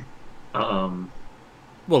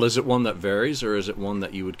 Well, is it one that varies, or is it one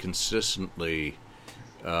that you would consistently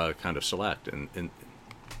kind of select? And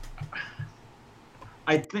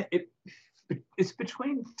I think it's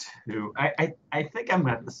between two. I think I'm going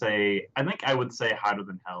to have to say, I think I would say Hotter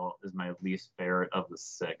Than Hell is my least favorite of the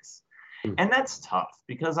 6. And that's tough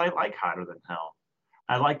because I like Hotter Than Hell.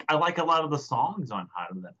 I like a lot of the songs on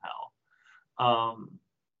Hotter Than Hell.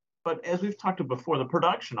 But as we've talked about before, the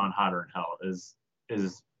production on Hotter Than Hell is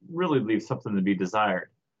really leaves something to be desired.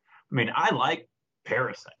 I mean, I like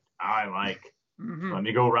Parasite. I like Let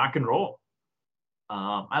Me Go Rock and Roll.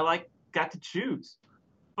 I like Got to Choose.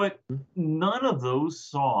 But none of those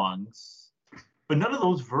versions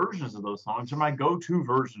of those songs are my go-to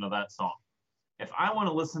version of that song. If I want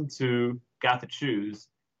to listen to Got to Choose,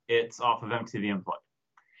 it's off of MTV Unplugged.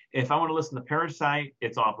 If I want to listen to Parasite,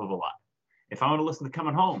 it's off of Alive. If I want to listen to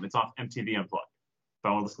Coming Home, it's off MTV Unplugged. If I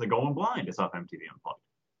want to listen to Going Blind, it's off MTV Unplugged.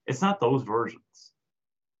 It's not those versions.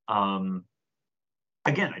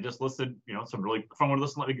 Again, I just listed, some really. If I want to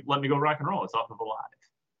listen, let me go rock and roll. It's off of Alive.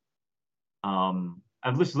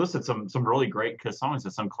 I've listed some really great Kiss songs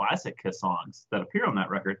and some classic Kiss songs that appear on that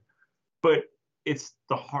record, but it's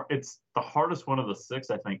the hardest one of the 6,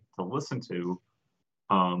 I think, to listen to,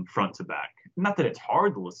 front to back. Not that it's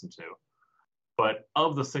hard to listen to, but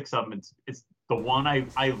of the 6 of them, it's the one I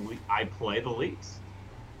play the least.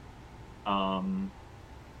 The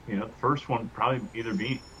first one probably either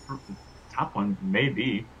be top one,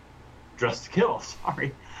 maybe Dressed to Kill.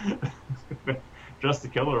 Sorry, Dressed to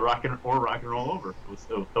Kill or Rock and Roll Over.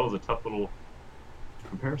 That was a tough little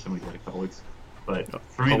comparison we did a couple weeks. But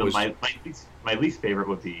for me, my least favorite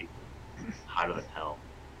would be Hotter Than Hell.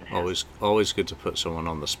 Always good to put someone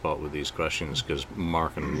on the spot with these questions because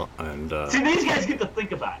Mark and see, these guys get to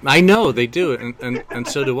think about it. I know they do, and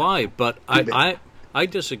so do I. But I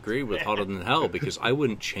disagree with Hotter Than Hell because I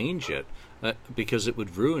wouldn't change it because it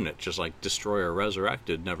would ruin it. Just like Destroyer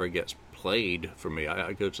Resurrected never gets played for me.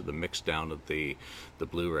 I go to the mix down of the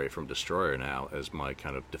Blu-ray from Destroyer now as my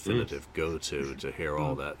kind of definitive go-to to hear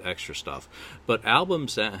all that extra stuff. But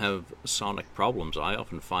albums that have sonic problems, I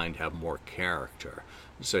often find have more character.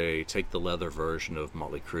 Say, take the leather version of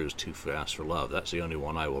Motley Crue's Too Fast for Love. That's the only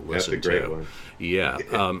one I will listen to. That's a great one. Yeah.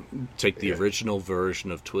 Take the original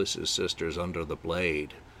version of Twisted Sister's Under the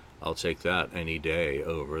Blade. I'll take that any day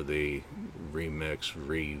over the remix,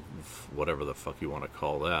 whatever the fuck you want to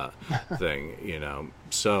call that thing,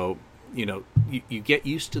 So, you get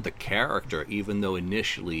used to the character, even though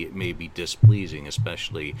initially it may be displeasing,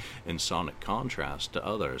 especially in sonic contrast to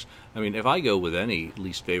others. I mean, if I go with any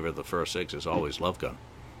least favorite of the first 6, it's always Love Gun.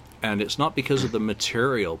 And it's not because of the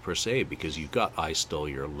material per se, because you've got I Stole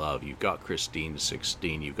Your Love, you've got Christine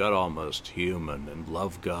 16, you've got Almost Human and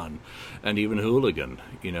Love Gun, and even Hooligan.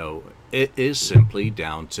 It is simply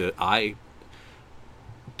down to I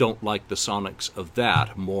don't like the sonics of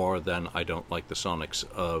that more than I don't like the sonics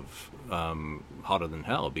of Hotter Than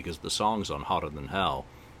Hell, because the songs on Hotter Than Hell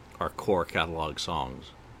are core catalog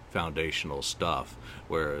songs, foundational stuff,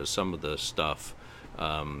 whereas some of the stuff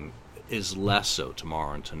is less so.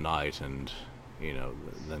 Tomorrow and Tonight and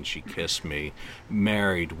Then She Kissed Me,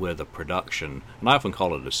 married with a production, and I often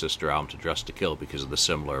call it a sister album to Dressed to Kill because of the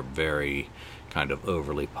similar, very kind of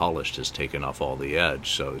overly polished, has taken off all the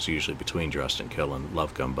edge. So it's usually between Dressed to Kill and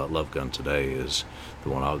Love Gun, but Love Gun today is the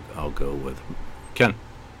one I'll go with. Ken?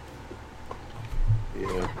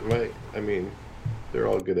 I mean, they're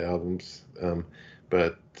all good albums,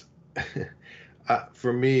 but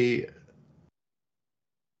for me,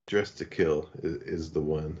 Dressed to Kill is the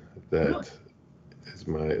one that is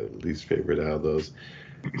my least favorite out of those.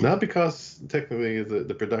 Not because technically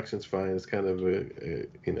the production's fine. It's kind of a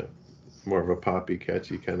more of a poppy,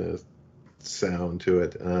 catchy kind of sound to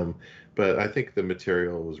it. But I think the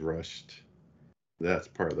material was rushed. That's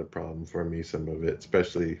part of the problem for me. Some of it,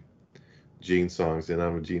 especially Gene songs, and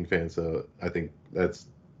I'm a Gene fan, so I think that's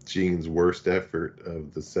Gene's worst effort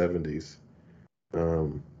of the '70s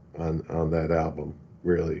on that album.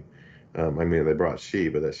 Really, I mean, they brought She,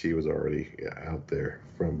 but that She was already out there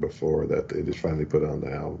from before that. They just finally put on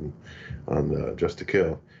the album on Just to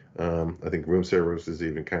Kill. I think Room Service is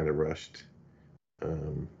even kind of rushed,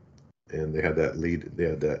 and they had that lead. They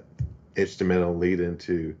had that instrumental lead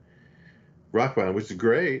into Rock Bottom, which is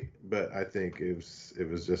great, but I think it was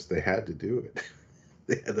just they had to do it.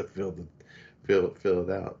 They had to fill it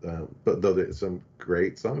out. But though there's some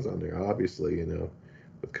great songs on there, obviously,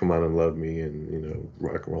 with Come On and Love Me and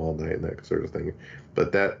Rock and Roll All Night and that sort of thing.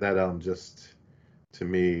 But that album just to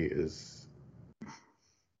me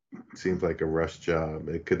seems like a rush job.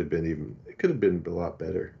 It could have been a lot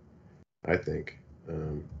better, I think,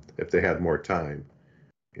 if they had more time.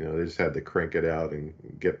 They just had to crank it out and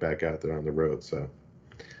get back out there on the road. So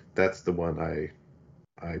that's the one I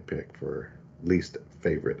pick for least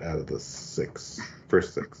favorite out of the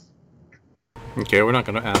first six. Okay, we're not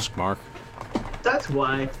going to ask Mark. That's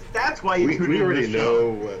why you tune into we already this show.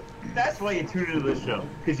 know what. That's why you tune into this show,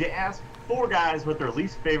 because you ask 4 guys what their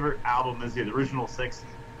least favorite album is, the original 6,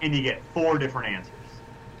 and you get 4 different answers.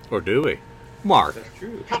 Or do we? Mark. That's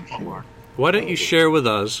true. Come on, Mark. Why don't you share with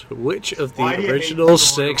us which of the original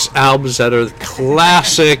 6 albums that are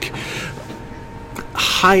classic,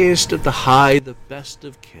 highest of the high, the best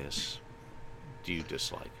of Kiss, do you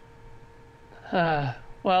dislike?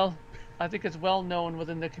 Well, I think it's well known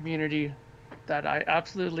within the community that I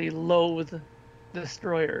absolutely loathe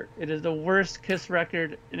Destroyer. It is the worst Kiss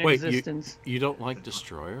record in existence. You don't like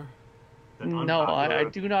Destroyer? No, I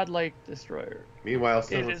do not like Destroyer. Meanwhile,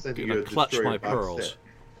 someone sent you a clutch Destroyer my box pearls. set.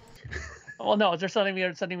 Well, no, they're sending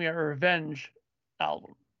me a Revenge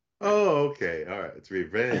album. Oh, okay, all right. It's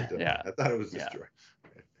Revenge. Yeah. I thought it was Destroyer.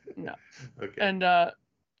 No. Okay. And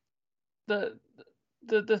the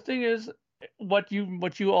thing is, what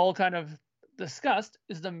you all kind of discussed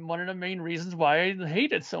is one of the main reasons why I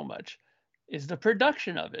hate it so much, is the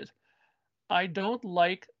production of it. I don't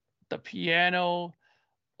like the piano,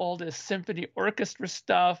 all this symphony orchestra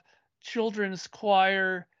stuff, children's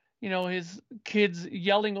choir, his kids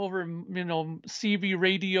yelling over, CB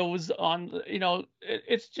radios on,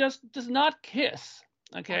 it's just does not Kiss.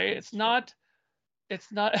 Okay. It's not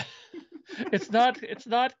it's not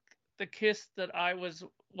the Kiss that I was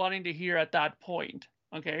wanting to hear at that point.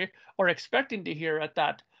 Okay. Or expecting to hear at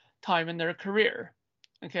that time in their career.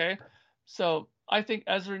 Okay. So I think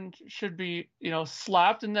Ezrin should be,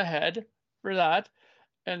 slapped in the head for that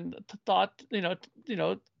and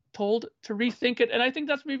told to rethink it. And I think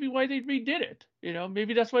that's maybe why they redid it.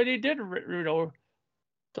 Maybe that's why they did, the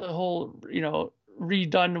whole,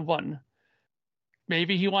 redone one.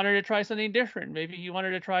 Maybe he wanted to try something different. Maybe he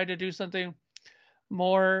wanted to try to do something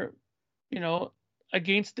more,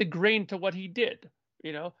 against the grain to what he did.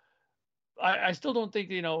 I still don't think,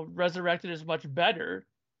 Resurrected is much better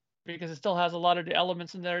because it still has a lot of the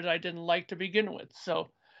elements in there that I didn't like to begin with. So,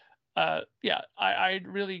 I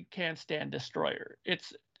really can't stand Destroyer.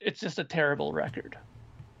 It's just a terrible record.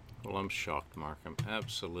 Well, I'm shocked, Mark. I'm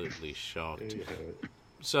absolutely shocked.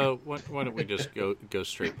 So why don't we just go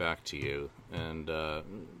straight back to you? And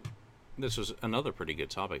this was another pretty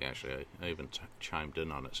good topic, actually. I even chimed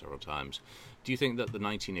in on it several times. Do you think that the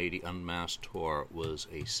 1980 Unmasked tour was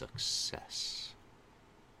a success?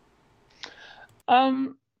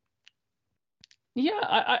 Yeah,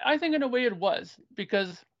 I think in a way it was,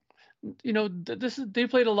 because they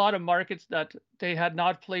played a lot of markets that they had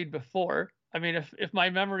not played before. I mean, if my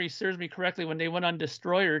memory serves me correctly, when they went on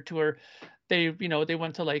Destroyer tour, they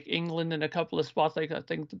went to like England and a couple of spots, like I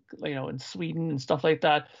think in Sweden and stuff like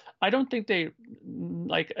that. I don't think they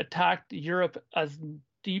like attacked Europe as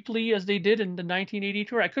deeply as they did in the 1980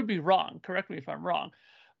 tour. I could be wrong. Correct me if I'm wrong,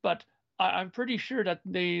 but I'm pretty sure that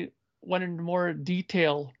they went into more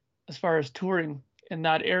detail as far as touring in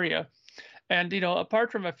that area. And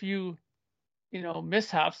apart from a few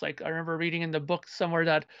mishaps, like I remember reading in the book somewhere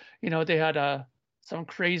that they had some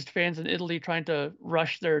crazed fans in Italy trying to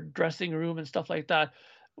rush their dressing room and stuff like that,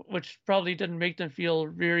 which probably didn't make them feel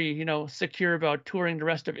very secure about touring the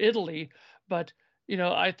rest of Italy. But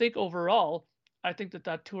I think overall, I think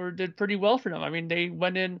that tour did pretty well for them. I mean, they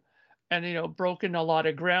went in and broke in a lot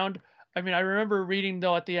of ground. I mean, I remember reading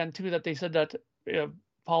though at the end too that they said that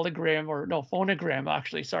Phonogram,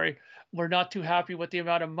 actually, sorry, were not too happy with the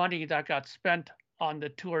amount of money that got spent on the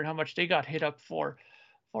tour and how much they got hit up for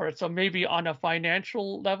it. So maybe on a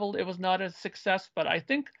financial level, it was not a success. But I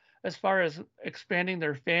think as far as expanding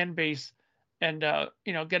their fan base and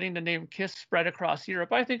getting the name Kiss spread across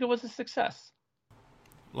Europe, I think it was a success.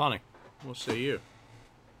 Lonnie, what say you?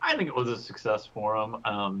 I think it was a success for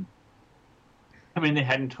them. I mean, they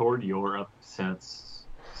hadn't toured Europe since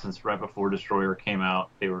right before Destroyer came out.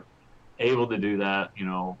 They were able to do that. You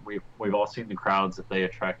know, we've all seen the crowds that they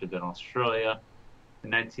attracted in Australia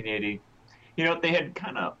in 1980. You know, they had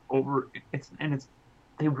kind of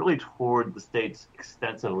they really toured the States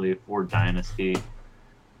extensively for Dynasty.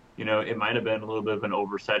 You know, it might have been a little bit of an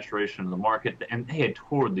oversaturation of the market, and they had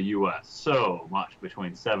toured the U.S. so much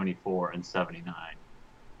between 74 and 79.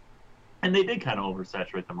 And they did kind of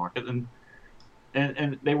oversaturate the market,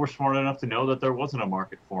 and they were smart enough to know that there wasn't a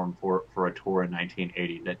market for them for a tour in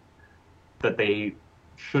 1980, that they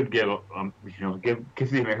should give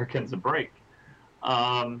the Americans a break.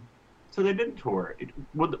 So they didn't tour. It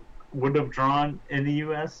would have drawn in the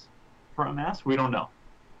U.S. for a mass. We don't know,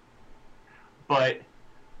 but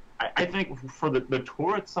I think for the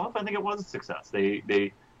tour itself, I think it was a success.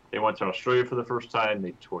 They went to Australia for the first time.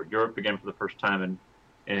 They toured Europe again for the first time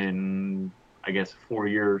in I guess 4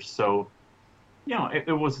 years. So, you know,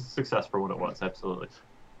 it was a success for what it was. Absolutely.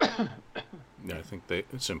 Yeah, I think they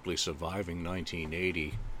simply surviving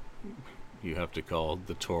 1980. You have to call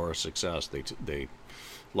the tour a success. They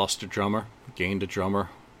lost a drummer, gained a drummer,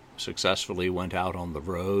 successfully went out on the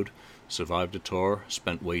road, survived a tour,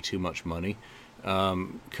 spent way too much money.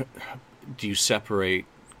 Do you separate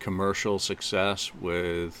commercial success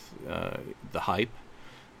with the hype?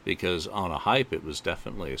 Because on a hype, it was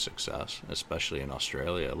definitely a success, especially in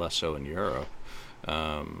Australia, less so in Europe,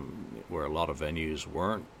 where a lot of venues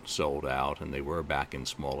weren't sold out and they were back in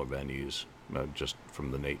smaller venues, just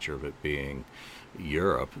from the nature of it being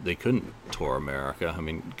Europe. They couldn't tour America. I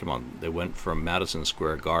mean, come on, they went from Madison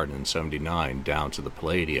Square Garden in '79 down to the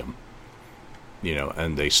Palladium. You know,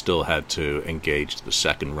 and they still had to engage the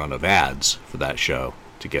second run of ads for that show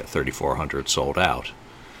to get 3,400 sold out.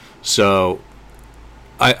 So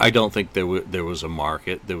I don't think there was a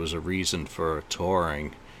market. There was a reason for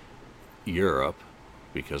touring Europe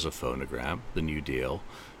because of Phonogram, the New Deal.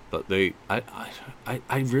 But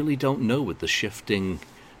I really don't know with the shifting,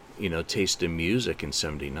 taste in music in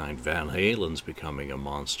 '79. Van Halen's becoming a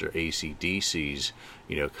monster. AC/DC's,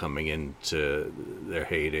 coming into their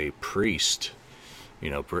heyday. Priest.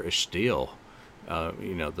 British Steel,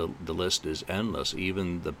 the list is endless.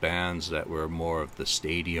 Even the bands that were more of the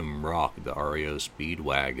stadium rock, the REO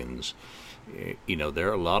Speedwagons, there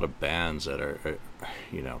are a lot of bands that are,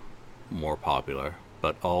 more popular,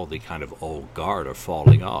 but all the kind of old guard are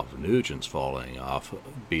falling off. Nugent's falling off.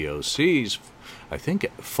 BOC's, I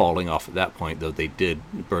think, falling off at that point, though they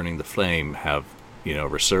did, Burning the Flame, have,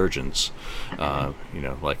 resurgence,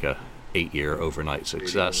 like a 8-year overnight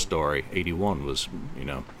success story. 81 was,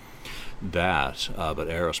 that. But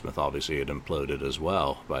Aerosmith obviously had imploded as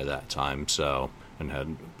well by that time, and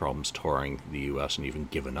had problems touring the U.S. and even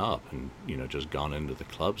given up and, just gone into the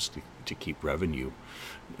clubs to keep revenue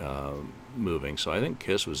moving. So I think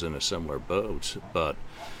Kiss was in a similar boat. But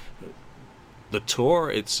the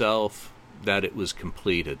tour itself, that it was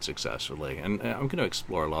completed successfully, and I'm going to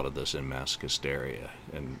explore a lot of this in Mass Hysteria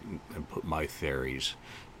and put my theories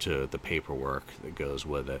to the paperwork that goes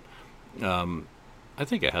with it. I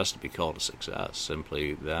think it has to be called a success.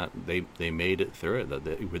 Simply that they made it through it.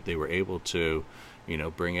 That they were able to,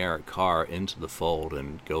 bring Eric Carr into the fold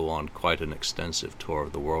and go on quite an extensive tour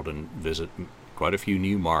of the world and visit quite a few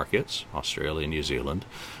new markets: Australia, New Zealand,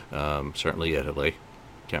 certainly Italy.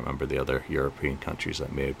 Can't remember the other European countries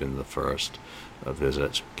that may have been the first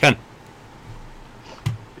visits. Ken.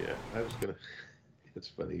 Yeah, I was gonna. It's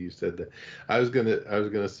funny you said that. I was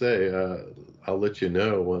gonna say I'll let you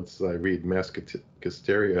know once I read Mass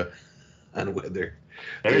Hysteria on whether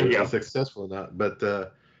it was successful or not.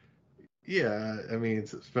 But yeah, I mean,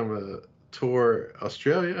 it's from a tour,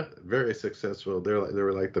 Australia, very successful. They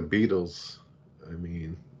were like the Beatles. I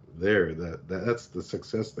mean, that's the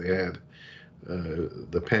success they had.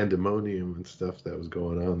 The pandemonium and stuff that was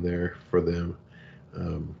going on there for them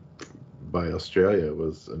by Australia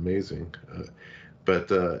was amazing.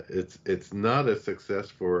 But it's not a success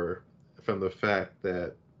from the fact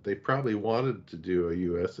that they probably wanted to do a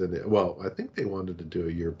U.S. I think they wanted to do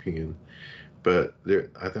a European, but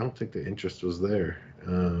I don't think the interest was there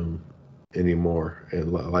anymore.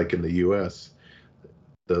 And like in the U.S.,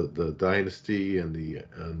 the Dynasty and the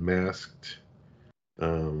Unmasked,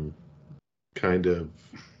 kind of,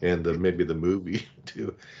 and maybe the movie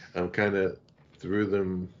too, kind of threw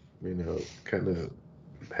them, kind of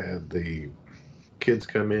had the kids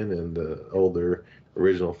come in and the older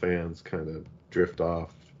original fans kind of drift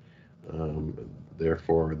off.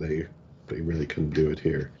 Therefore, they really couldn't do it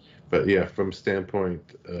here. But yeah, from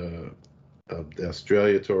standpoint of the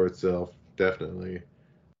Australia tour itself, definitely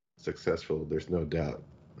successful. There's no doubt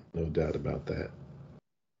about that.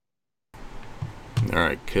 All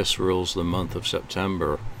right, Kiss rules the month of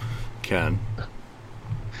September. Ken,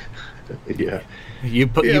 Yeah. you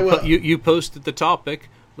posted the topic.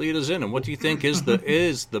 Lead us in, and what do you think is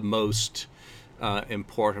the most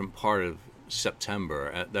important part of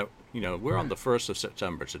September? That we're on the 1st of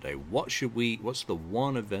September today. What's the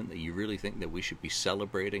one event that you really think that we should be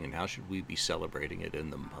celebrating, and how should we be celebrating it in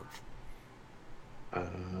the month? I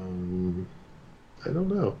don't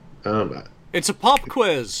know. It's a pop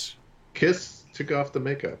quiz. Kiss took off the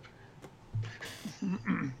makeup.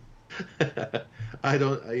 I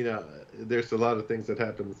don't, there's a lot of things that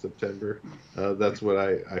happen in September. That's what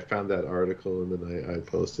I found that article, and then I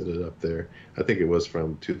posted it up there. I think it was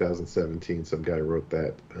from 2017. Some guy wrote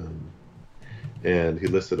that, and he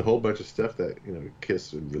listed a whole bunch of stuff that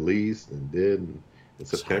Kiss released and did. And in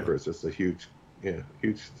September, it's just a huge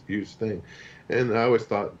thing. And I always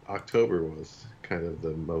thought October was kind of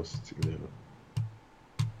the most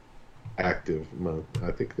active month.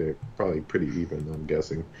 I think they're probably pretty even, I'm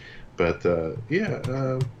guessing. But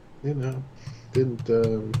didn't.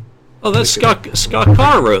 That's Scott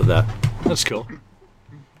Carr wrote that. That's cool.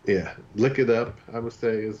 Yeah, Lick It Up, I would say,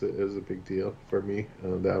 is a big deal for me.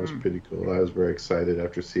 That was pretty cool. I was very excited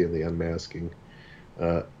after seeing the unmasking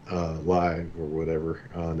live or whatever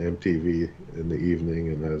on MTV in the evening,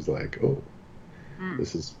 and I was like, oh,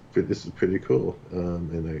 this is pretty cool.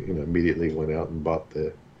 And I immediately went out and bought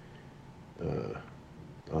the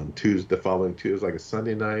on Tuesday, the following Tuesday, it was like a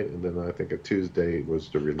Sunday night, and then I think a Tuesday was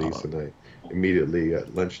the release, and I immediately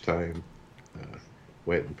at lunchtime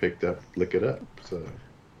went and picked up Lick It Up. So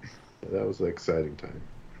that was an exciting time.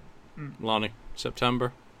 Lonnie,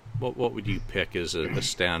 September, what would you pick as a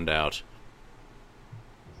standout?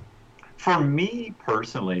 For me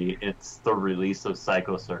personally, it's the release of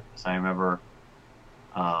Psycho Circus. I remember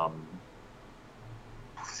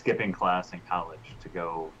skipping class in college to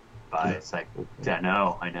go buy Psycho. I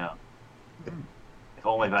know. If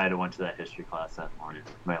only if I had went to that history class that morning,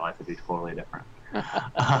 my life would be totally different.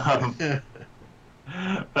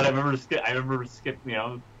 But I remember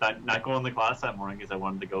not going to class that morning because I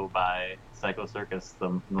wanted to go buy Psycho Circus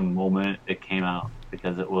the moment it came out,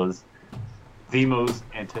 because it was the most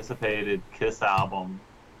anticipated Kiss album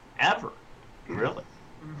ever, really.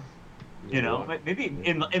 Maybe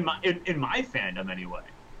in my fandom anyway,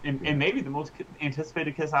 and maybe the most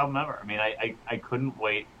anticipated Kiss album ever. I mean, I couldn't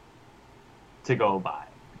wait to go buy,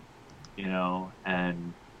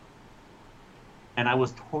 and I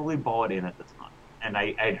was totally bought in at the time. And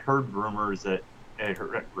I'd heard rumors I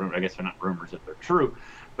guess they're not rumors if they're true,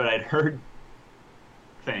 but I'd heard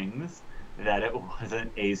things that it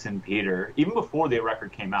wasn't Ace and Peter. Even before the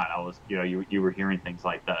record came out, I was, you were hearing things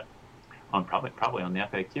like that on probably on the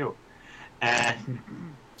FAQ. And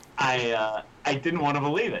I didn't want to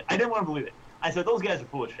believe it. I said, those guys are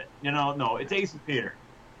full of shit. No, it's Ace and Peter.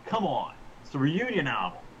 Come on. It's the reunion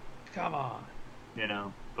album. Come on.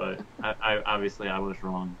 But I obviously I was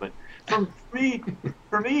wrong. But for me,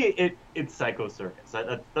 it's Psycho Circus.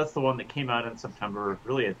 That's the one that came out in September.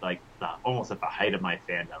 Really, at almost at the height of my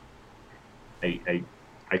fandom. I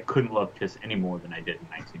couldn't love Kiss any more than I did in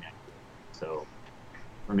 1990. So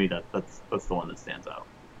for me, that's the one that stands out.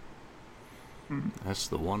 That's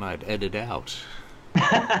the one I'd edit out.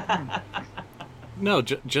 No,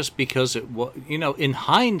 just because it was, in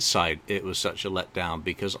hindsight, it was such a letdown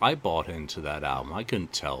because I bought into that album. I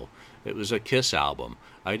couldn't tell. It was a Kiss album.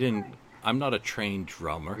 I'm not a trained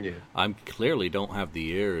drummer. Yeah. I clearly don't have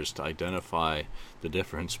the ears to identify the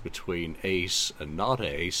difference between Ace and not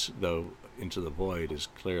Ace, though Into the Void is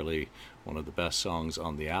clearly one of the best songs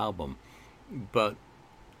on the album. But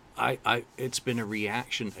it's been a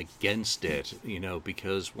reaction against it,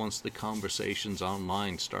 because once the conversations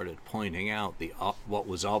online started pointing out what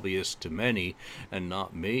was obvious to many and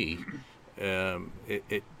not me,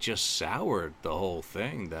 it just soured the whole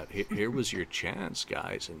thing. That here was your chance,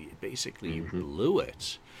 guys, and you blew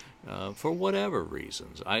it for whatever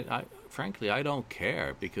reasons. Frankly, I don't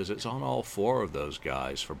care, because it's on all four of those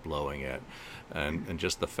guys for blowing it. And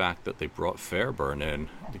just the fact that they brought Fairburn in,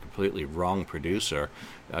 the completely wrong producer,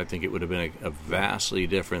 I think it would have been a vastly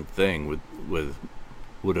different thing with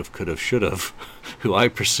would have, could have, should have, who I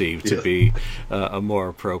perceive to be a more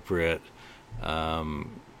appropriate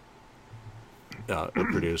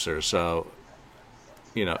producer. So,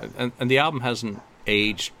 and the album hasn't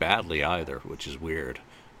aged badly either, which is weird.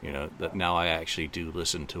 that now I actually do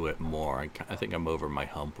listen to it more. I think I'm over my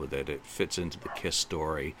hump with it. It fits into the Kiss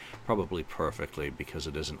story probably perfectly because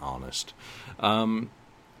it isn't honest.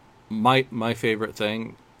 My favorite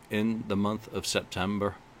thing in the month of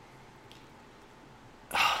September,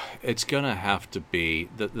 it's gonna have to be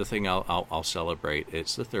the thing I'll celebrate.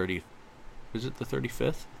 It's the 30. Is it the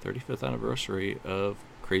 35th anniversary of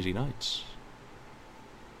Crazy Nights?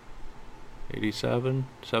 87,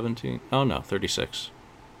 17. Oh no, 36.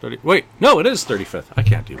 30. Wait, no, it is 35th. I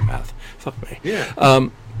can't do math. Fuck me. Yeah.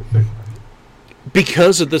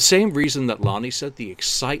 Because of the same reason that Lonnie said, the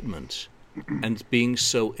excitement and being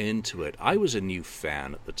so into it. I was a new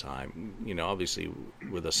fan at the time, obviously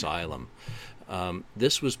with Asylum.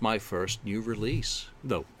 This was my first new release.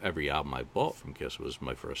 Though every album I bought from Kiss was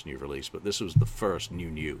my first new release, but this was the first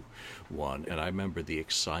new one. And I remember the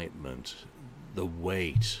excitement, the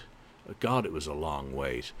wait. God, it was a long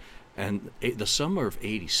wait. And the summer of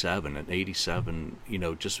 87 and 87,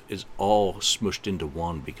 just is all smushed into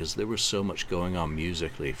one because there was so much going on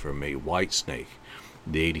musically for me. Whitesnake,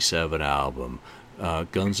 the 87 album,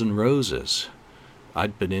 Guns N' Roses.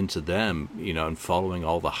 I'd been into them, and following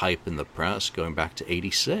all the hype in the press going back to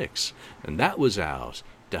 86. And that was out.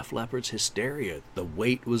 Def Leppard's Hysteria, The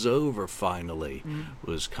Wait Was Over, finally,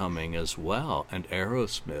 was coming as well. And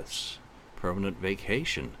Aerosmith's Permanent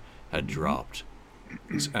Vacation had dropped.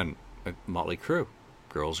 And Motley Crue,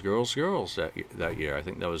 Girls, Girls, Girls that year. I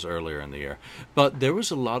think that was earlier in the year. But there was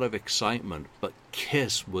a lot of excitement. But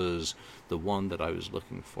Kiss was the one that I was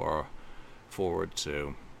looking forward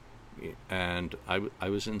to. And I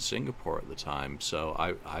was in Singapore at the time, so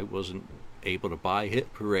I wasn't able to buy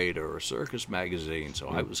Hit Parade or Circus Magazine, so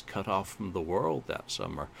I was cut off from the world that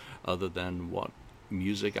summer, other than what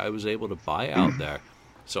music I was able to buy out there.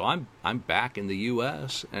 So I'm back in the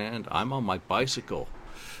U.S. and I'm on my bicycle.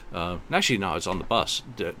 Actually, no, I was on the bus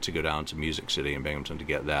to go down to Music City in Binghamton to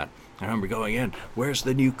get that. I remember going in, where's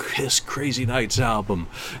the new Kiss Crazy Nights album?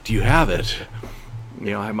 Do you have it?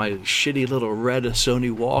 I had my shitty little red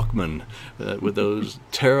Sony Walkman with those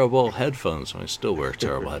terrible headphones. I still wear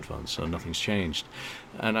terrible headphones, so nothing's changed.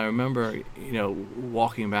 And I remember,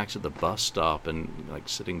 walking back to the bus stop and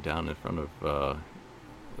sitting down in front of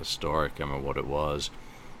the store. I can't remember what it was.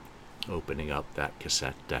 Opening up that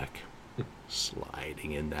cassette deck,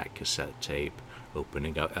 sliding in that cassette tape,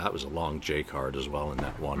 opening up. That was a long J card as well in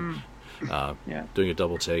that one. Doing a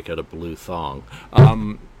double take at a blue thong.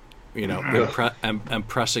 And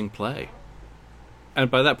pressing play. And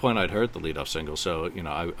by that point, I'd heard the lead-off single, so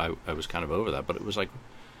I was kind of over that. But it was like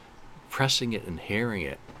pressing it and hearing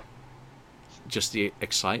it, just the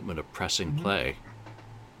excitement of pressing play.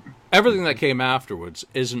 Everything that came afterwards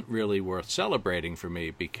isn't really worth celebrating for me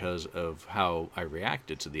because of how I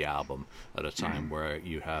reacted to the album at a time where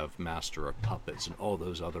you have Master of Puppets and all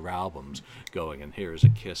those other albums going, and here's a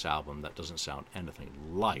Kiss album that doesn't sound anything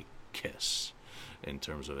like Kiss in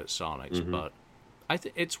terms of its sonics, but I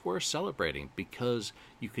think it's worth celebrating because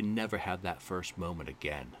you can never have that first moment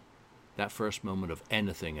again. That first moment of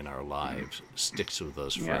anything in our lives sticks with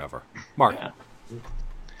us forever. Mark.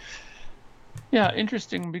 Yeah,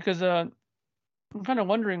 interesting, because I'm kind of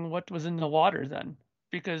wondering what was in the water then,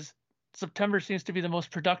 because September seems to be the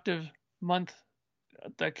most productive month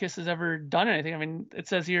that Kiss has ever done anything. I mean, it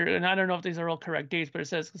says here, and I don't know if these are all correct dates, but it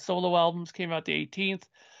says the solo albums came out the 18th,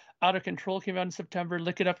 Out of Control came out in September,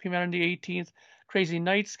 Lick It Up came out on the 18th, Crazy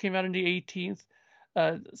Nights came out on the 18th,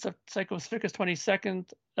 Psycho Circus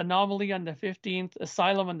 22nd, Anomaly on the 15th,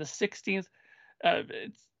 Asylum on the 16th.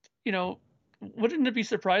 It's, wouldn't it be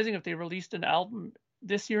surprising if they released an album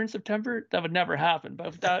this year in September? That would never happen.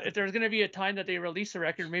 But if there's going to be a time that they release a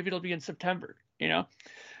record, maybe it'll be in September,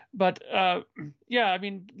 But I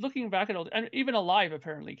mean, looking back at all, and even Alive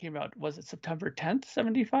apparently came out, was it September 10th,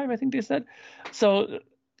 75, I think they said. So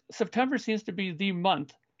September seems to be the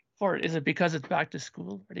month for it. Is it because it's back to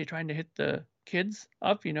school? Are they trying to hit the kids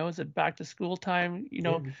up? Is it back to school time?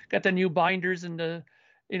 Get the new binders and the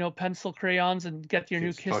pencil crayons and get your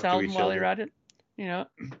new Kiss album while you're at it.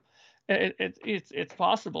 It's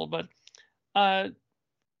possible, but a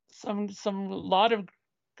lot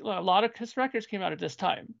of Kiss records came out at this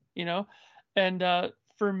time, and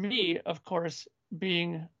for me, of course,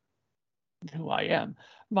 being who I am,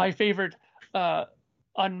 my favorite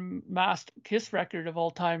unmasked Kiss record of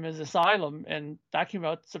all time is Asylum, and that came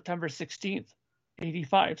out September 16th,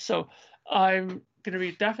 85. So I'm going to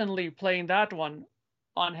be definitely playing that one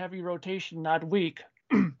on heavy rotation that week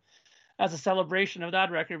as a celebration of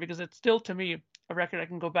that record, because it's still, to me, a record I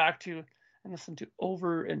can go back to and listen to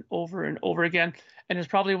over and over and over again. And it's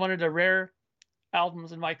probably one of the rare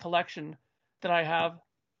albums in my collection that I have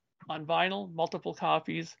on vinyl, multiple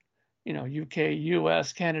copies, UK,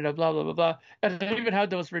 US, Canada, blah, blah, blah, blah. And they even had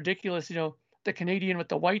those ridiculous, the Canadian with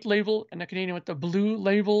the white label and the Canadian with the blue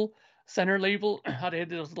label, center label, how they had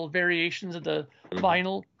those little variations of the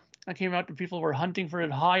vinyl that came out and people were hunting for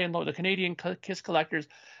it high and low. The Canadian Kiss collectors,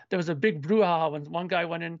 there was a big brouhaha when one guy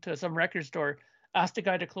went into some record store, asked the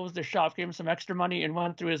guy to close the shop, gave him some extra money, and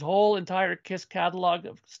went through his whole entire Kiss catalog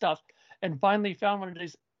of stuff, and finally found one of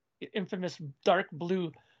these infamous dark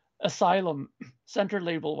blue Asylum center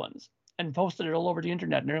label ones and posted it all over the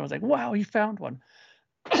internet. And everyone was like, wow, he found one.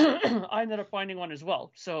 I ended up finding one as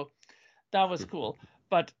well. So that was cool.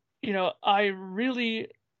 But, I really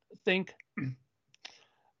think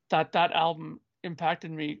that album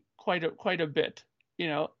impacted me quite a bit,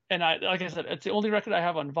 and like I said, it's the only record I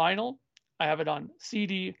have on vinyl. I have it on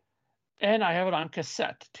CD and I have it on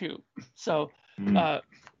cassette too. So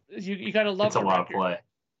you got to love it's a lot of play.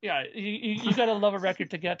 Yeah, you got to love a record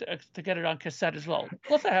to get it on cassette as well.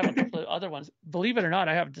 Plus, I have a couple of other ones. Believe it or not,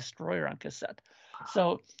 I have Destroyer on cassette.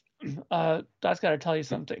 So that's got to tell you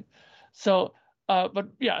something. So, but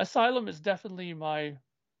yeah, Asylum is definitely my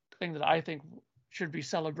thing that I think should be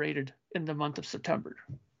celebrated in the month of September.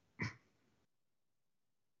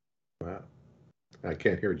 Wow, I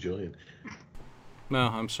can't hear Julian. No,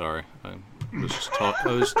 I'm sorry. I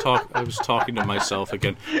was talking to myself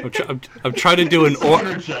again. I'm trying to do an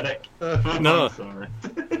order. No,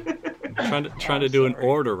 I'm trying to do an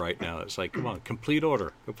order right now. It's like, come on, complete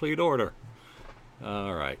order.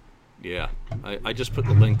 All right, yeah. I just put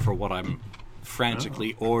the link for what I'm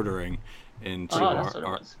frantically ordering into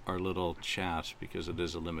our little chat because it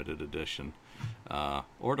is a limited edition.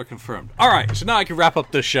 Order confirmed. All right, so now I can wrap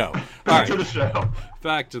up this show. Back to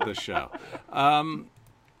the show.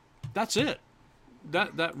 That's it.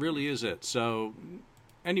 That really is it. So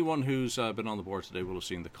anyone who's been on the board today will have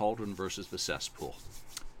seen the Cauldron versus the Cesspool.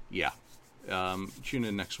 Yeah. Tune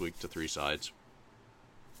in next week to Three Sides.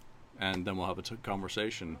 And then we'll have a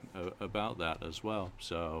conversation about that as well.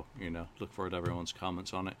 So, look forward to everyone's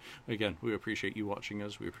comments on it. Again, we appreciate you watching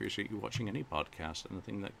us. We appreciate you watching any podcast,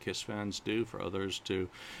 anything that Kiss fans do for others to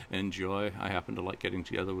enjoy. I happen to like getting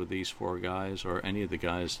together with these four guys or any of the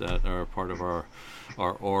guys that are part of our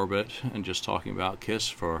orbit and just talking about Kiss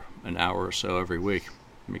for an hour or so every week.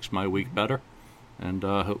 It makes my week better and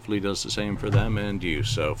hopefully does the same for them and you.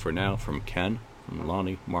 So for now, from Ken, from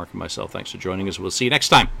Lonnie, Mark, and myself, thanks for joining us. We'll see you next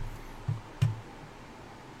time.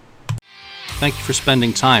 Thank you for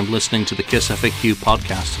spending time listening to the Kiss FAQ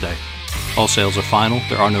podcast today. All sales are final,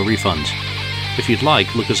 there are no refunds. If you'd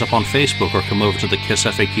like, look us up on Facebook or come over to the Kiss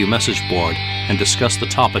FAQ message board and discuss the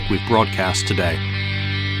topic we've broadcast today.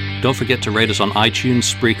 Don't forget to rate us on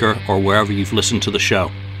iTunes, Spreaker, or wherever you've listened to the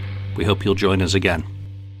show. We hope you'll join us again.